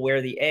Glass will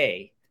wear the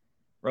A.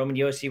 Roman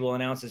Yossi will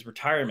announce his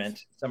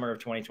retirement summer of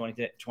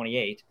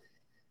 2028.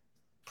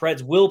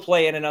 Preds will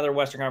play in another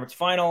Western Conference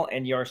final,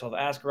 and Yaroslav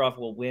Askarov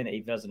will win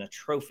a Vezina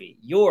trophy.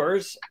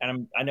 Yours,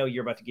 and I know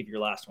you're about to give your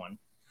last one.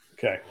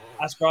 Okay.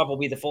 Askarov will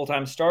be the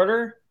full-time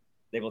starter.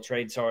 They will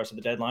trade Saros at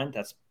the deadline.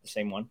 That's the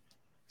same one.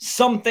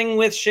 Something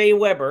with Shea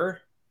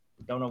Weber.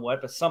 Don't know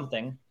what, but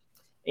something.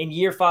 In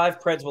year 5,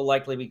 Preds will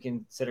likely be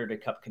considered a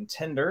cup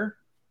contender.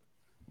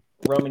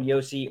 Roman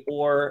Yossi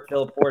or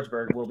Philip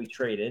Forsberg will be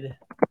traded.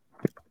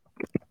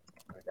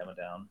 Write that one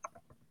down.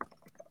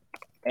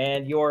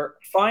 And your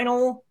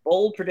final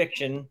bold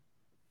prediction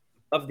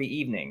of the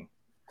evening.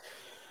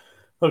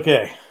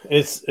 Okay.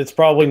 It's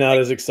probably not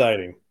as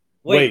exciting.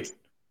 Wait.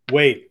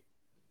 Wait.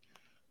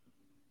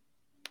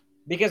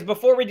 Because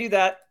before we do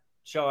that,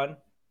 Sean.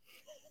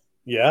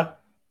 Yeah.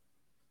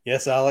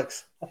 Yes,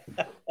 Alex.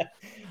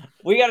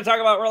 We got to talk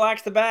about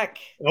Relax the Back.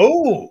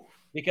 Oh.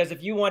 Because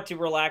if you want to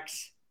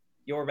relax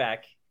your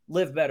back,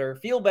 live better,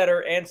 feel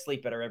better, and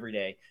sleep better every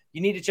day,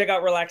 you need to check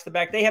out Relax the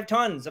Back. They have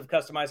tons of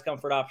customized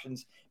comfort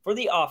options for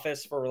the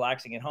office, for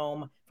relaxing at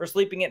home, for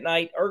sleeping at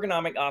night,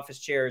 ergonomic office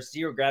chairs,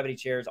 zero gravity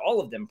chairs, all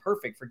of them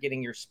perfect for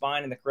getting your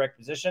spine in the correct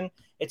position.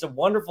 It's a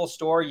wonderful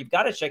store. You've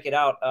got to check it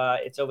out.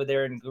 It's over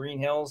there in Green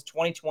Hills,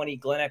 2020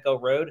 Glen Echo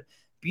Road.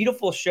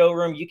 Beautiful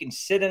showroom. You can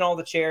sit in all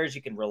the chairs.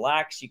 You can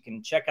relax. You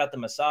can check out the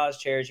massage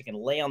chairs. You can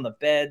lay on the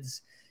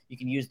beds. You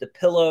can use the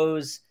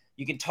pillows.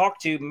 You can talk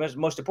to,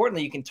 most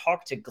importantly, you can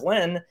talk to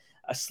Glenn,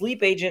 a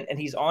sleep agent, and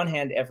he's on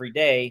hand every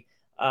day.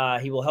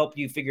 He will help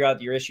you figure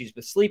out your issues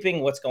with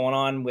sleeping, what's going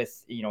on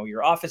with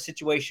your office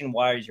situation,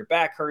 why is your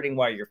back hurting,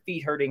 why are your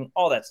feet hurting,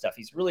 all that stuff.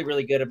 He's really,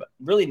 really good,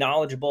 really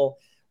knowledgeable,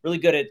 really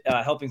good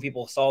at helping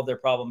people solve their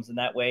problems in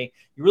that way.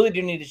 You really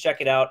do need to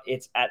check it out.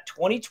 It's at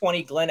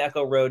 2020 Glen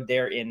Echo Road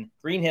there in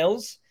Green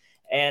Hills.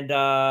 And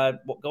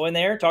go in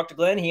there, talk to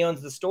Glenn. He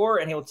owns the store,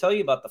 and he will tell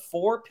you about the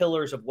 4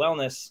 pillars of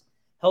wellness: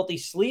 healthy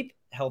sleep,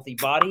 healthy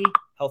body,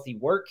 healthy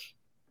work,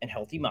 and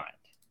healthy mind.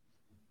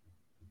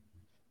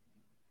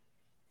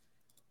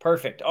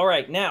 Perfect. All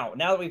right. Now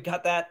that we've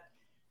got that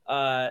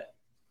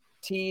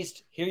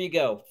teased, here you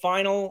go.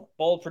 Final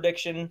bold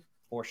prediction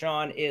for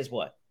Sean is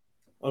what?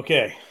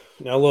 Okay.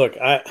 Now look,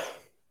 I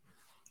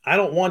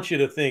don't want you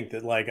to think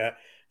that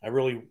I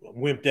really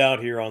wimped out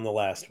here on the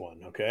last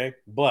one, okay?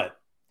 But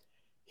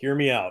hear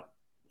me out.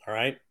 All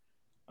right.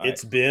 All right.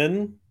 It's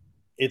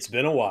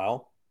been a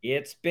while.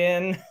 It's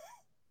been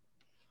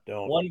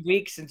Don't 1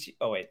 week since you.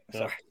 Oh wait, no,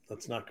 sorry.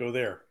 let's not go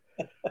there.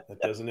 That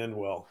doesn't end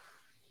well.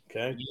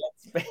 Okay.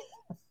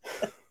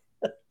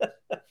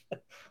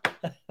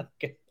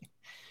 Okay.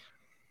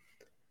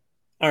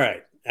 All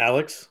right,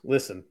 Alex,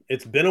 listen.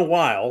 It's been a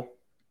while.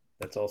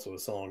 That's also a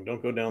song.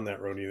 Don't go down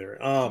that road either.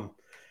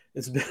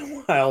 It's been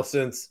a while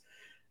since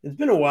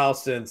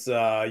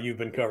you've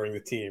been covering the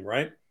team,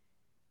 right?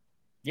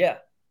 Yeah.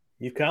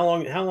 You've how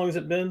long has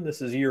it been?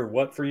 This is year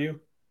what for you?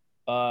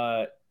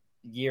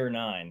 Year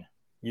 9.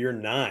 Year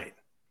 9.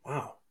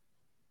 Wow.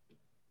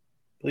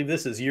 I believe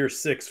this is year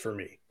 6 for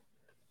me.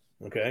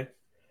 Okay.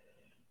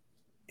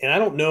 And I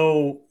don't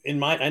know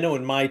I know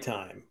in my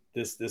time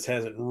this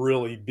hasn't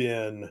really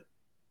been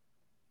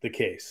the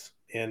case,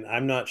 and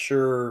I'm not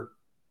sure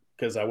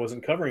because I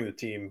wasn't covering the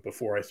team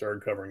before I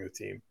started covering the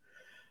team.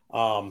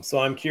 So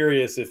I'm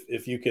curious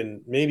if you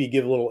can maybe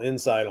give a little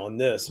insight on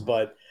this.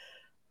 But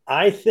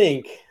I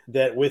think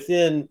that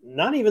within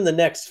not even the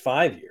next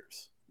 5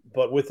 years,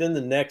 but within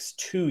the next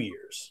 2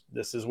 years,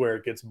 this is where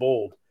it gets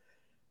bold,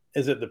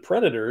 is that the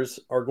Predators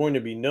are going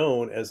to be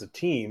known as a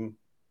team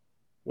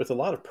with a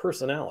lot of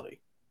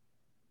personality.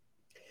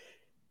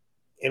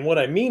 And what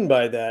I mean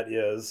by that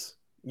is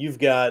you've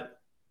got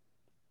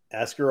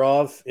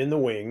Askarov in the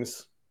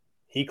wings.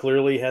 He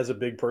clearly has a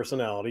big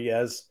personality,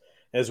 as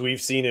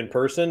we've seen in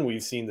person.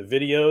 We've seen the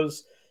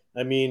videos.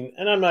 I mean,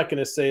 and I'm not going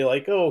to say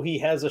like, oh, he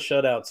has a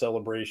shutout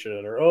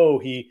celebration, or oh,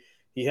 he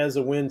has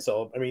a win.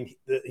 So I mean,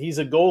 he's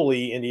a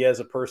goalie and he has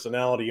a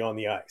personality on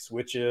the ice,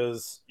 which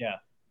is Yeah.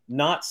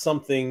 not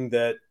something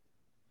that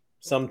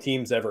some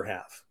teams ever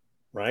have,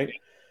 right?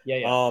 Yeah.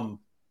 Yeah. Um,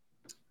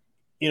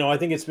 I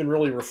think it's been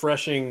really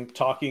refreshing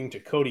talking to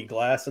Cody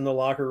Glass in the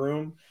locker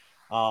room.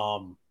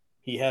 Um,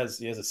 he has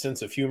a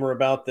sense of humor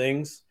about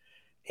things,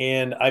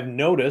 and I've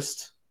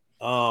noticed.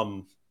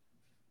 Hold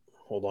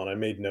on, I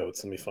made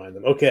notes. Let me find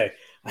them. Okay,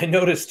 I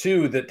noticed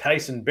too that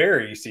Tyson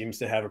Berry seems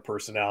to have a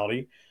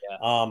personality.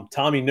 Yeah.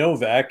 Tommy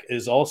Novak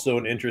is also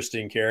an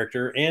interesting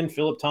character, and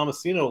Philip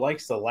Tomasino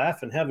likes to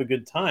laugh and have a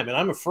good time. And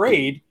I'm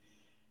afraid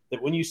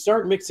that when you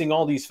start mixing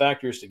all these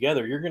factors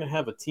together, you're going to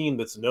have a team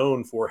that's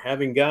known for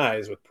having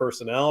guys with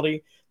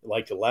personality that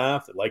like to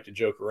laugh, that like to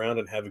joke around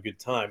and have a good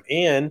time.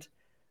 And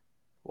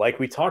like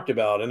we talked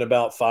about, in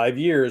about 5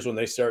 years, when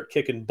they start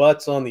kicking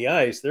butts on the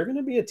ice, they're going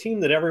to be a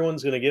team that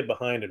everyone's going to get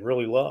behind and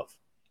really love.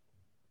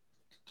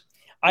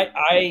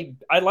 I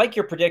like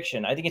your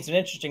prediction. I think it's an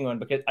interesting one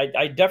because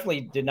I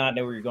definitely did not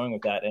know where you're going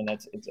with that, and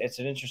it's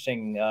an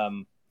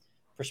interesting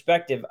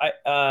perspective.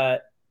 A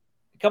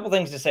couple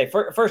things to say.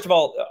 First of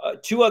all,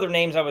 two other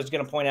names I was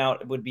going to point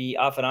out would be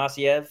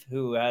Afanasiev,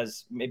 who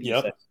has maybe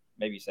Yep.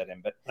 you said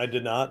him, but I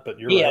did not, but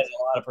you're he right. has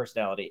a lot of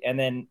personality. And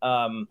then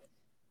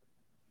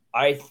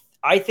I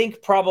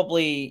think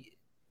probably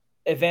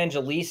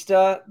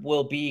Evangelista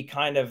will be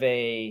kind of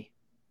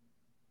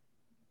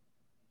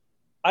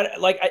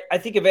I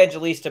think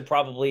Evangelista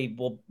probably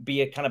will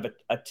be a kind of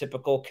a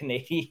typical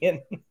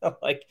Canadian,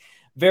 like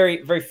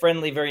very, very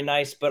friendly, very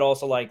nice, but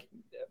also like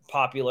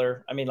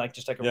popular. I mean, like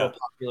just like a real Yeah.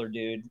 popular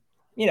dude.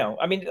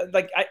 I mean,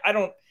 like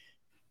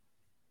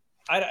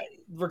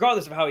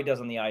regardless of how he does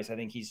on the ice, I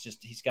think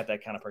he's got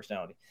that kind of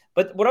personality.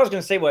 But what I was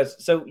going to say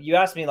was, so you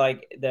asked me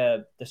like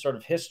the sort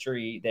of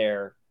history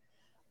there.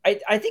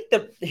 I think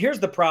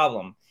here's the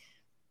problem.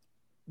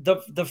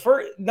 The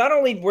first, not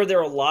only were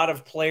there a lot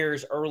of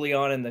players early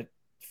on in the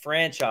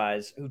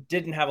franchise who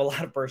didn't have a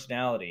lot of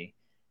personality,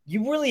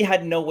 you really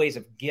had no ways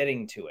of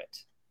getting to it.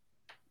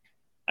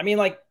 I mean,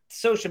 like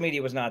social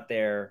media was not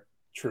there.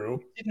 True.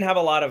 You didn't have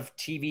a lot of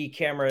TV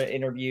camera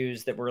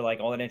interviews that were like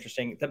all that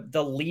interesting.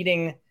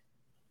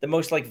 The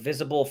most like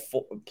visible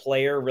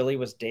player really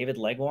was David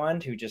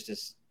Legwand, who just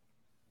is,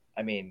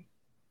 I mean,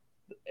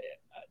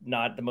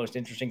 not the most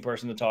interesting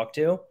person to talk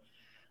to.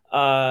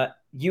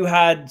 You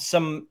had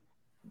some,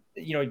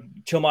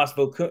 Tomas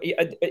Voku.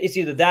 It's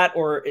either that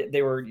or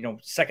they were,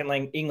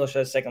 English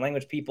as second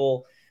language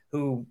people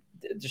who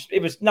just,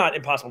 it was not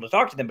impossible to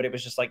talk to them, but it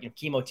was just like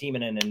Kimmo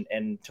Timonen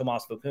and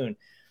Tomas Vokun.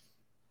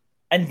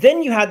 And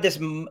then you had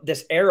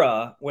this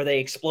era where they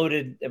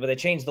exploded, where they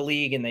changed the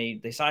league and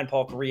they signed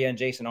Paul Kariya and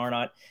Jason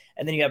Arnott.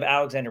 And then you have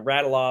Alexander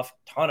Radulov,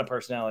 ton of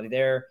personality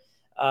there.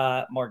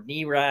 Mark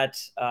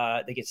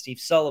Nerat, they get Steve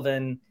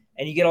Sullivan,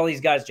 and you get all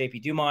these guys,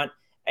 JP Dumont.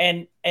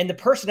 And the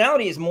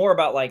personality is more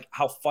about like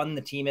how fun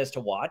the team is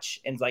to watch.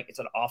 And like it's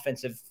an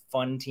offensive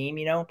fun team,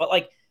 but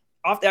like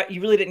off that,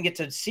 you really didn't get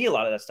to see a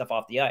lot of that stuff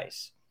off the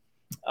ice.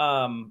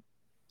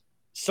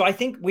 So I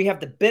think we have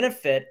the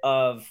benefit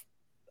of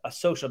a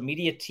social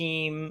media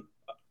team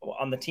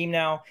on the team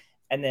now,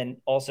 and then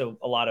also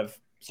a lot of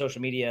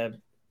social media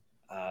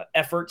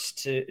efforts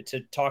to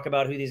talk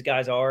about who these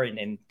guys are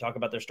and talk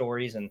about their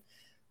stories and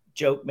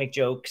make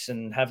jokes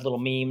and have little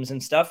memes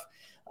and stuff.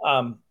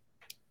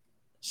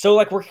 So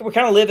like we're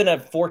kind of living a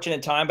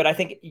fortunate time, but I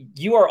think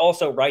you are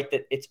also right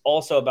that it's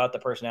also about the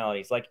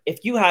personalities. Like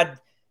if you had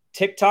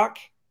TikTok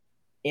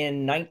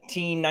in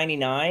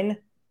 1999,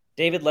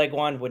 David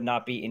Legwand would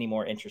not be any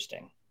more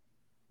interesting.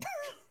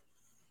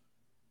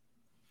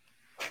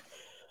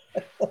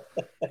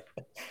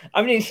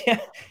 I mean,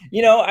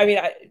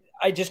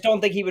 I just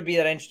don't think he would be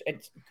that interesting.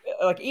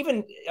 Like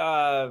even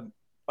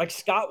like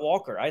Scott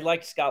Walker. I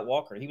liked Scott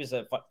Walker. He was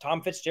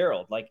Tom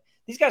Fitzgerald. Like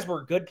these guys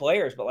were good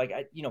players, but like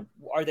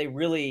are they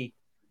really?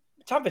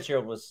 Tom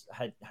Fitzgerald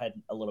had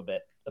a little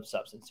bit of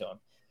substance to him.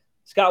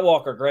 Scott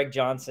Walker, Greg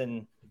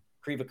Johnson,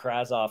 Kriva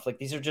Krazov. Like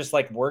these are just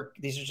like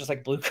These are just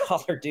like blue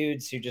collar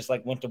dudes who just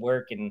like went to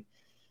work and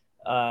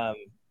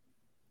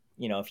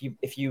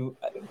if you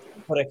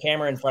put a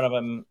camera in front of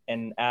them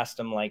and asked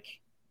them like,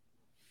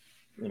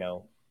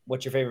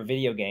 what's your favorite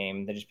video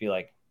game? They'd just be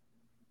like,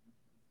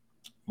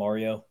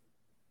 Mario.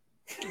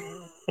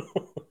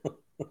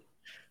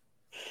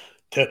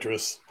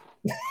 Tetris.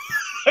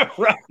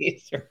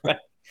 Right, right,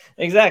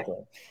 exactly.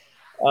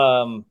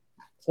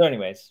 So,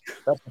 anyways,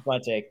 that's just my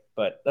take,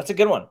 but that's a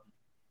good one.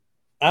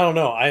 I don't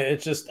know. I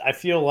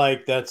feel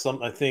like that's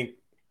something. I think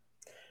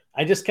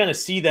I just kind of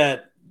see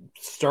that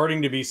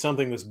starting to be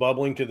something that's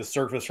bubbling to the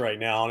surface right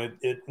now, and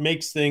it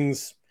makes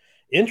things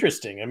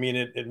interesting. I mean,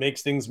 it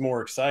makes things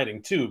more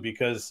exciting too,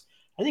 because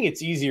I think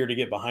it's easier to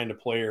get behind a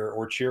player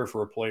or cheer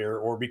for a player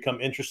or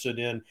become interested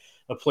in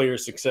a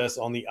player's success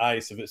on the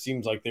ice if it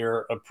seems like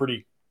they're a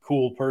pretty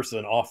cool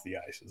person off the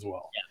ice as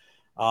well.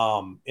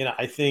 And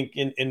I think,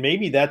 and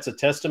maybe that's a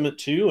testament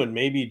to, and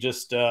maybe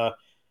just a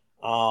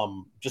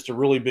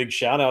really big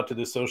shout out to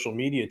the social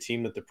media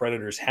team that the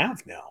Predators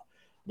have now.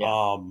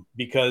 Yeah,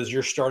 Because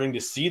you're starting to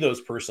see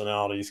those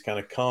personalities kind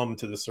of come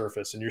to the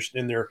surface, and you're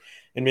in there,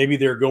 and maybe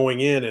they're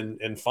going in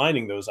and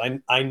finding those.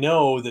 I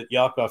know that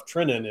Yakov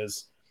Trinan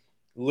is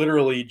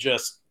literally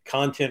just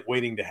content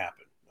waiting to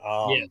happen.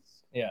 yes,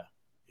 yeah,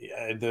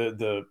 Yeah,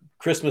 the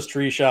Christmas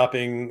tree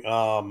shopping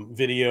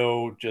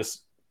video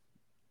just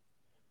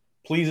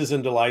pleases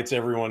and delights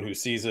everyone who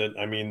sees it.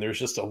 I mean, there's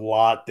just a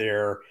lot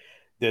there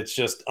that's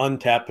just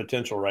untapped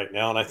potential right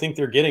now, and I think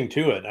they're getting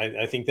to it.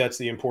 I think that's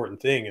the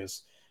important thing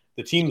is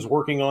the team's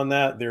working on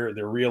that. They're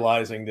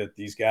realizing that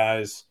these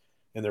guys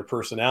and their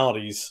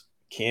personalities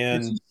did you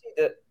can. see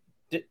the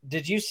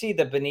did you see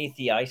the beneath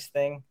the ice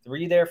thing? Were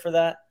you there for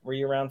that? Were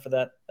you around for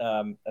that?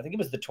 I think it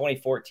was the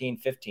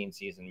 2014-15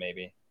 season,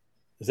 maybe.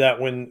 Is that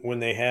when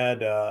they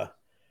had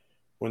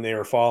when they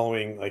were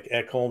following like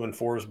Ekholm and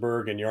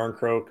Forsberg and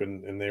Yarncroke,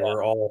 and they Yeah,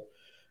 were all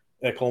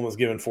Ekholm was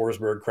giving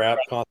Forsberg crap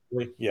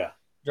constantly. Yeah, yeah,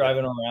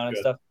 driving around and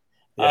good. stuff.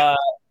 Yeah, Uh,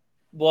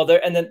 well,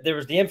 there and then there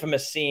was the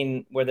infamous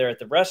scene where they're at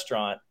the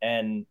restaurant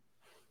and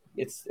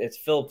it's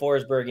Phil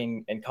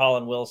Forsberg and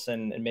Colin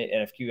Wilson and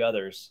a few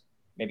others.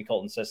 Maybe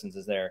Colton Sissons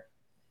is there,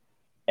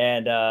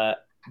 and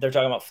they're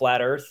talking about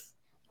flat Earth.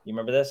 You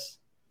remember this?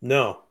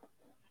 no,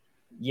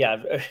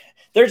 Yeah,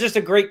 there's just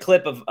a great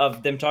clip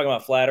of them talking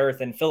about flat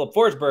Earth and Philip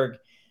Forsberg.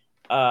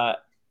 Uh,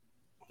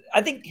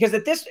 I think because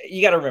at this,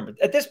 you got to remember,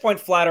 at this point,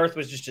 flat Earth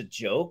was just a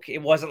joke. It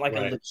wasn't like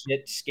a right,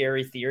 legit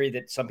scary theory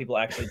that some people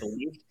actually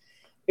believed.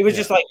 It was yeah,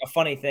 just like a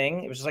funny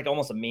thing. It was just like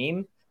almost a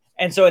meme.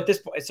 And so at this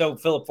point, so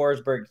Philip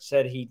Forsberg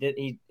said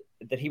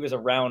that he was a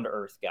round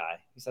Earth guy.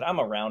 He said, "I'm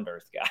a round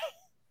Earth guy."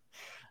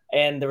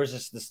 And there was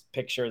just this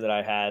picture that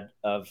I had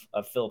of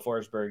Philip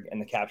Forsberg,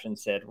 and the caption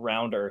said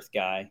 "round Earth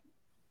guy."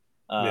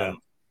 yeah,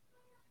 Um,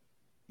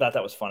 thought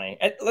that was funny.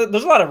 And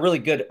there's a lot of really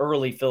good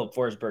early Philip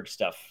Forsberg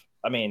stuff.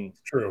 I mean,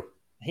 true.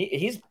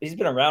 he's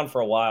been around for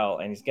a while,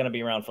 and he's going to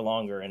be around for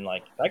longer. And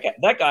like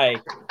that guy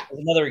is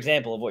another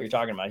example of what you're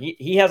talking about.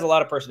 He has a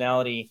lot of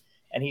personality,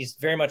 and he's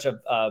very much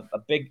a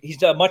big.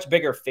 He's a much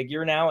bigger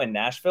figure now in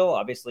Nashville.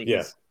 Obviously, Yeah,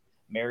 he's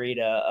married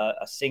a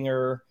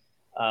singer.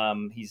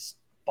 He's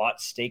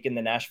bought stake in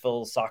the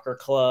Nashville Soccer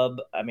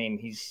Club. I mean,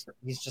 he's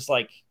just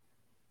like,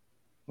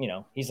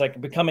 he's like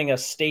becoming a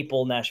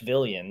staple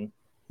Nashvillian,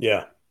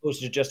 yeah.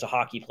 opposed to just a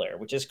hockey player,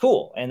 which is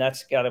cool, and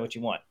that's kind of what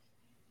you want.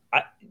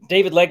 I,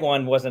 David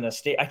Legwand wasn't a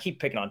state. I keep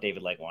picking on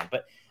David Legwand,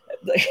 but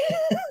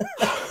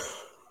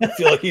I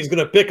feel like he's going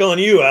to pick on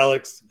you,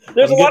 Alex.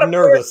 there's a I'm lot getting of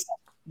players. nervous.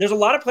 There's a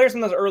lot of players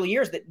in those early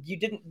years that you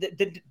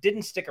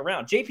didn't stick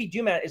around. JP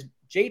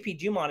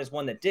Dumont is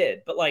one that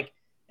did, but like,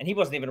 and he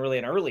wasn't even really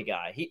an early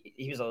guy.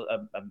 He was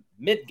a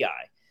mid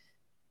guy,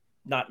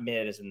 not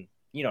mid as in,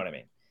 you know what I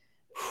mean.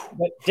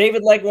 But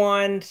David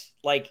Legwand,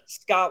 like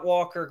Scott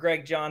Walker,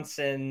 Greg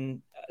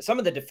Johnson, some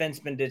of the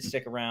defensemen did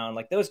stick around.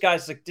 Like those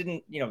guys, like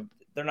didn't,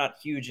 they're not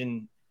huge,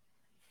 and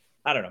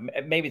I don't know.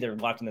 Maybe they're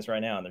watching this right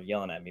now and they're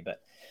yelling at me,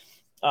 but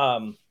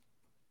I'm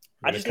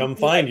I going just to think come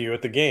you're right. find you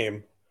at the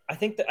game. I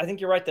think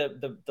you're right.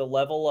 The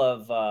level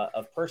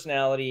of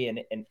personality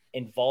and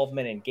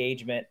involvement,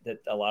 engagement that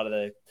a lot of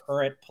the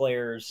current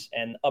players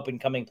and up and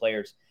coming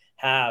players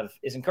have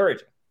is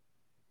encouraging.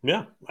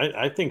 Yeah,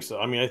 I think so.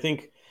 I mean, I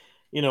think,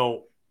 you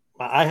know,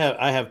 I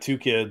have two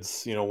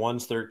kids.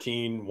 One's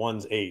 13,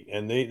 one's 8,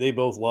 and they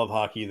both love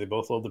hockey. They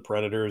both love the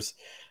Predators.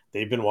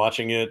 They've been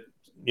watching it.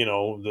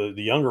 The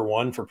younger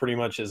one for pretty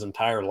much his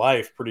entire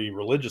life, pretty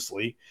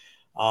religiously.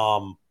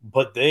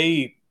 But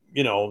they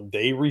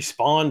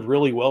respond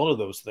really well to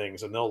those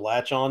things, and they'll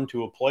latch on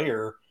to a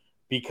player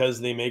because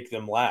they make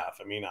them laugh.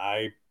 I mean,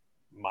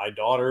 my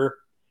daughter,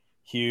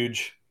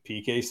 huge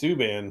PK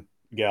Subban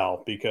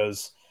gal,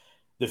 because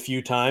the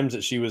few times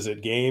that she was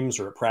at games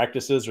or at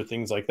practices or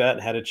things like that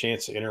and had a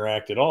chance to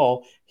interact at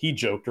all, he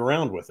joked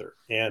around with her.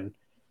 And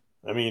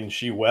I mean,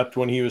 she wept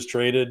when he was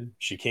traded.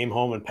 She came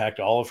home and packed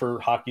all of her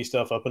hockey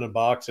stuff up in a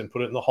box and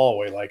put it in the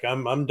hallway. Like,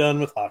 I'm done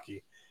with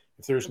hockey.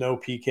 If there's no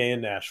PK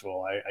in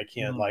Nashville, I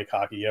can't Mm. like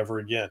hockey ever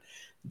again.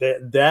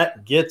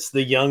 That gets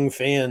the young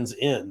fans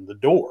in the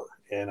door.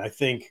 And I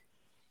think,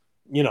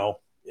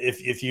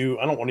 if you,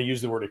 I don't want to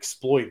use the word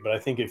exploit, but I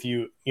think if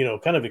you,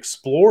 kind of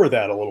explore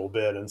that a little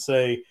bit and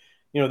say,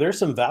 there's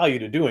some value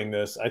to doing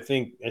this. I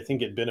think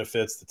it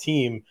benefits the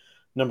team,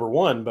 number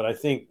one, but I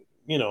think,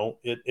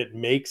 it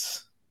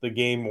makes the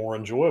game more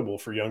enjoyable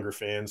for younger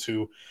fans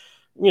who,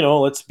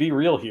 let's be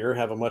real here,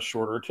 have a much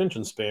shorter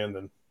attention span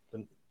than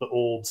The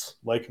olds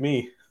like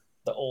me.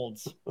 The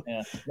olds.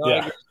 Yeah. No, I Yeah.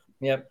 agree.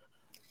 Yep.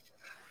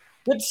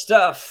 Good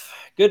stuff.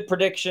 Good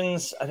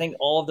predictions. I think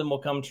all of them will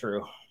come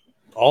true.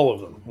 All of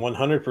them.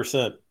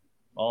 100%.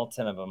 All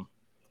 10 of them.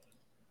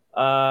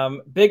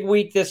 Big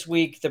week this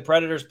week. The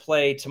Predators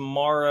play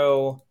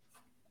tomorrow,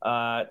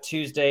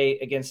 Tuesday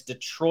against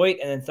Detroit,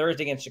 and then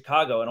Thursday against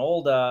Chicago. An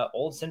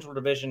old Central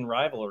Division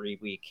rivalry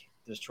week.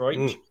 Detroit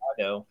and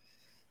Chicago.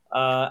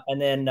 And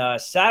then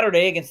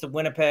Saturday against the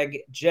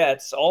Winnipeg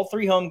Jets. All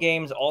 3 home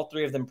games, all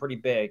 3 of them pretty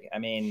big. I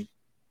mean,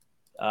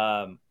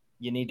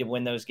 you need to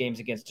win those games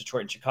against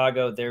Detroit and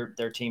Chicago.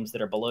 They're teams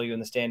that are below you in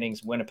the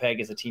standings. Winnipeg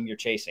is a team you're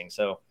chasing.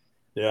 So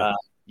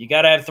you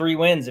got to have 3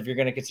 wins if you're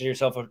going to consider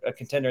yourself a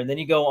contender. And then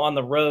you go on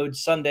the road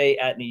Sunday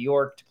at New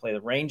York to play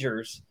the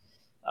Rangers.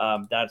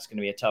 That's going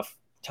to be a tough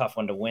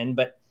one to win.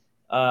 But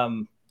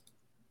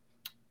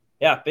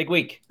yeah, big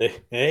week.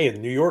 Hey,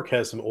 and New York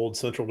has some old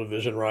Central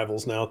Division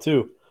rivals now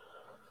too.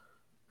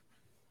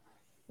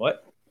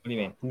 What do you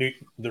mean?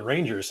 The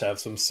Rangers have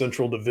some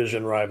Central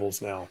Division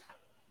rivals now.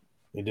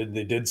 They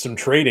did some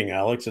trading,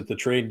 Alex, at the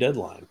trade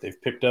deadline.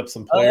 They've picked up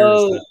some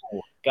players.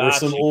 There's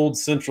some old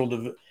Central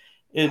Division.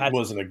 It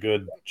wasn't a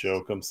good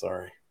joke. I'm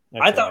sorry.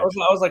 I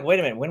was like, wait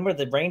a minute. When were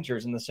the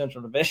Rangers in the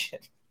Central Division?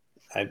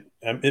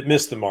 It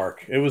missed the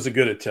mark. It was a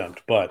good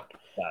attempt, but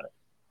got it.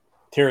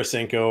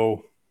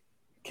 Tarasenko,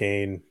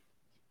 Kane.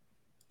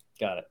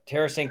 Got it.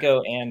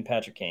 Tarasenko and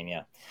Patrick Kane.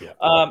 Yeah.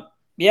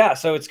 Yeah.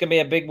 So it's gonna be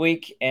a big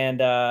week,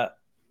 and I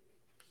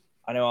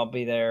know I'll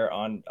be there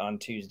on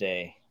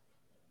Tuesday,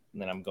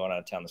 and then I'm going out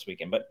of town this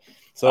weekend. But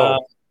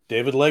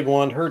David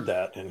Legwand heard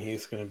that, and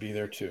he's going to be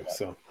there too.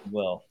 So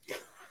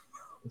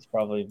he's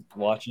probably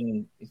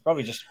watching. He's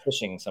probably just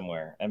fishing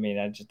somewhere. I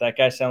mean, that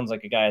guy sounds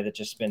like a guy that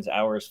just spends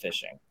hours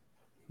fishing.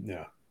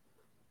 Yeah.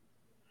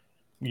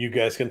 You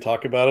guys can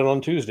talk about it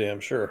on Tuesday, I'm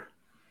sure.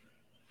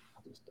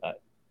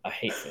 I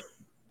hate fishing.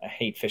 I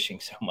hate fishing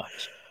so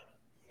much.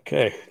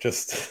 Okay, you're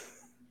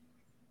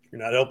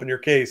not helping your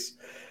case.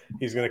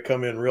 He's going to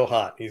come in real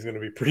hot. He's going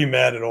to be pretty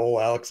mad at old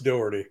Alex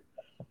Doherty.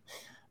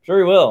 Sure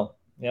he will.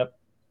 Yep.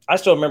 I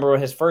still remember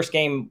his first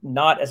game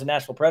not as a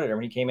Nashville Predator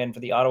when he came in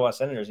for the Ottawa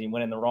Senators. He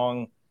went in the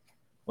wrong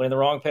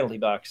penalty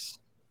box.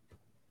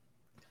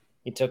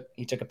 He took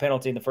a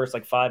penalty in the first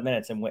 5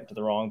 minutes and went to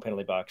the wrong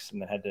penalty box,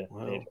 and then they had to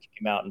kick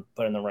him out and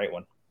put in the right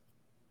one.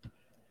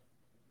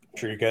 I'm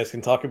sure you guys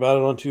can talk about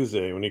it on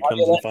Tuesday when he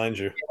comes and finds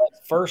you.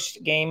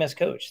 First game as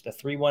coach, the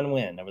 3-1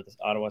 win over the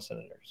Ottawa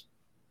Senators.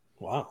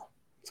 Wow.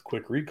 It's a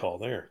quick recall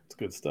there. It's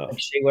good stuff. And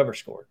Shea Weber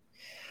scored.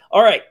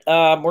 All right.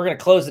 We're going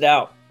to close it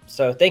out.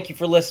 So thank you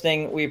for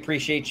listening. We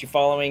appreciate you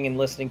following and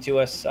listening to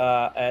us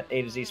at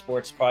A to Z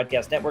Sports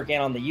Podcast Network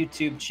and on the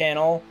YouTube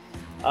channel.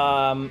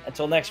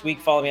 Until next week,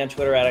 follow me on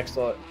Twitter at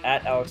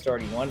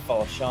AlexDoherty1.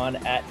 Follow Sean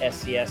at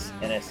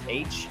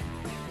SCSNSH.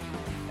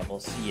 And we'll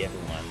see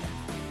everyone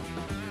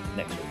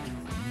next week.